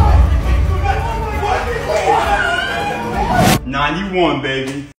 91,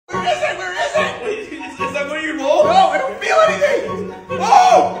 baby. Where is it? Is that where you roll? No, I don't feel anything!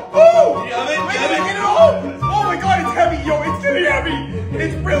 Oh! You have it? Wait, did I get it all? Oh my god, it's heavy, yo, it's getting heavy!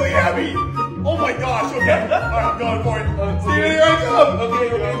 It's really heavy! Oh my gosh, okay. Alright, I'm going for it. See, here I come!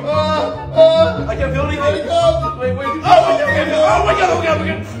 Okay. I can't feel anything. Here I come! Wait. Oh my god.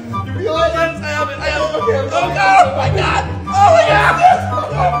 You feel it? Yes, I have it. Okay. Oh my god. Alright,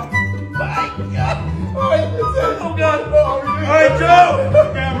 that's it. Oh god. Alright, Joe!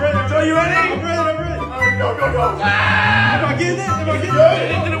 Okay, I'm ready. Joe, you ready? I'm ready. Alright, go. Am I getting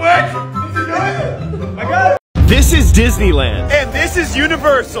it? Did it work? This is good. I got it. This is Disneyland. And this is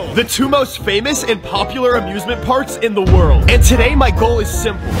Universal. The two most famous and popular amusement parks in the world. And today my goal is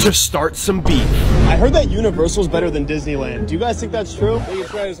simple, to start some beef. I heard that Universal's better than Disneyland. Do you guys think that's true? They can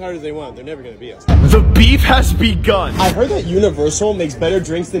try as hard as they want. They're never gonna beat us. The beef has begun. I heard that Universal makes better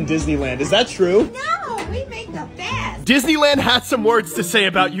drinks than Disneyland. Is that true? No, we make the best. Disneyland had some words to say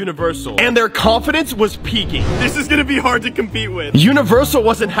about Universal, and their confidence was peaking. This is gonna be hard to compete with. Universal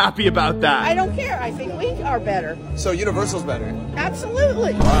wasn't happy about that. I don't care. I think we are better. So Universal's better.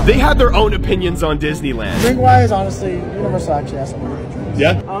 Absolutely. They had their own opinions on Disneyland. Drink-wise, honestly, Universal actually has some really good drinks.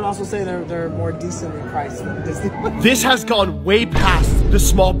 Yeah? I would also say they're more decently priced than Disneyland. This has gone way past the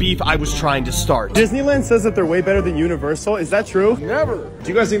small beef I was trying to start. Disneyland says that they're way better than Universal. Is that true? Never. Do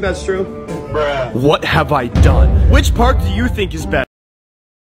you guys think that's true? What have I done? Which park do you think is better?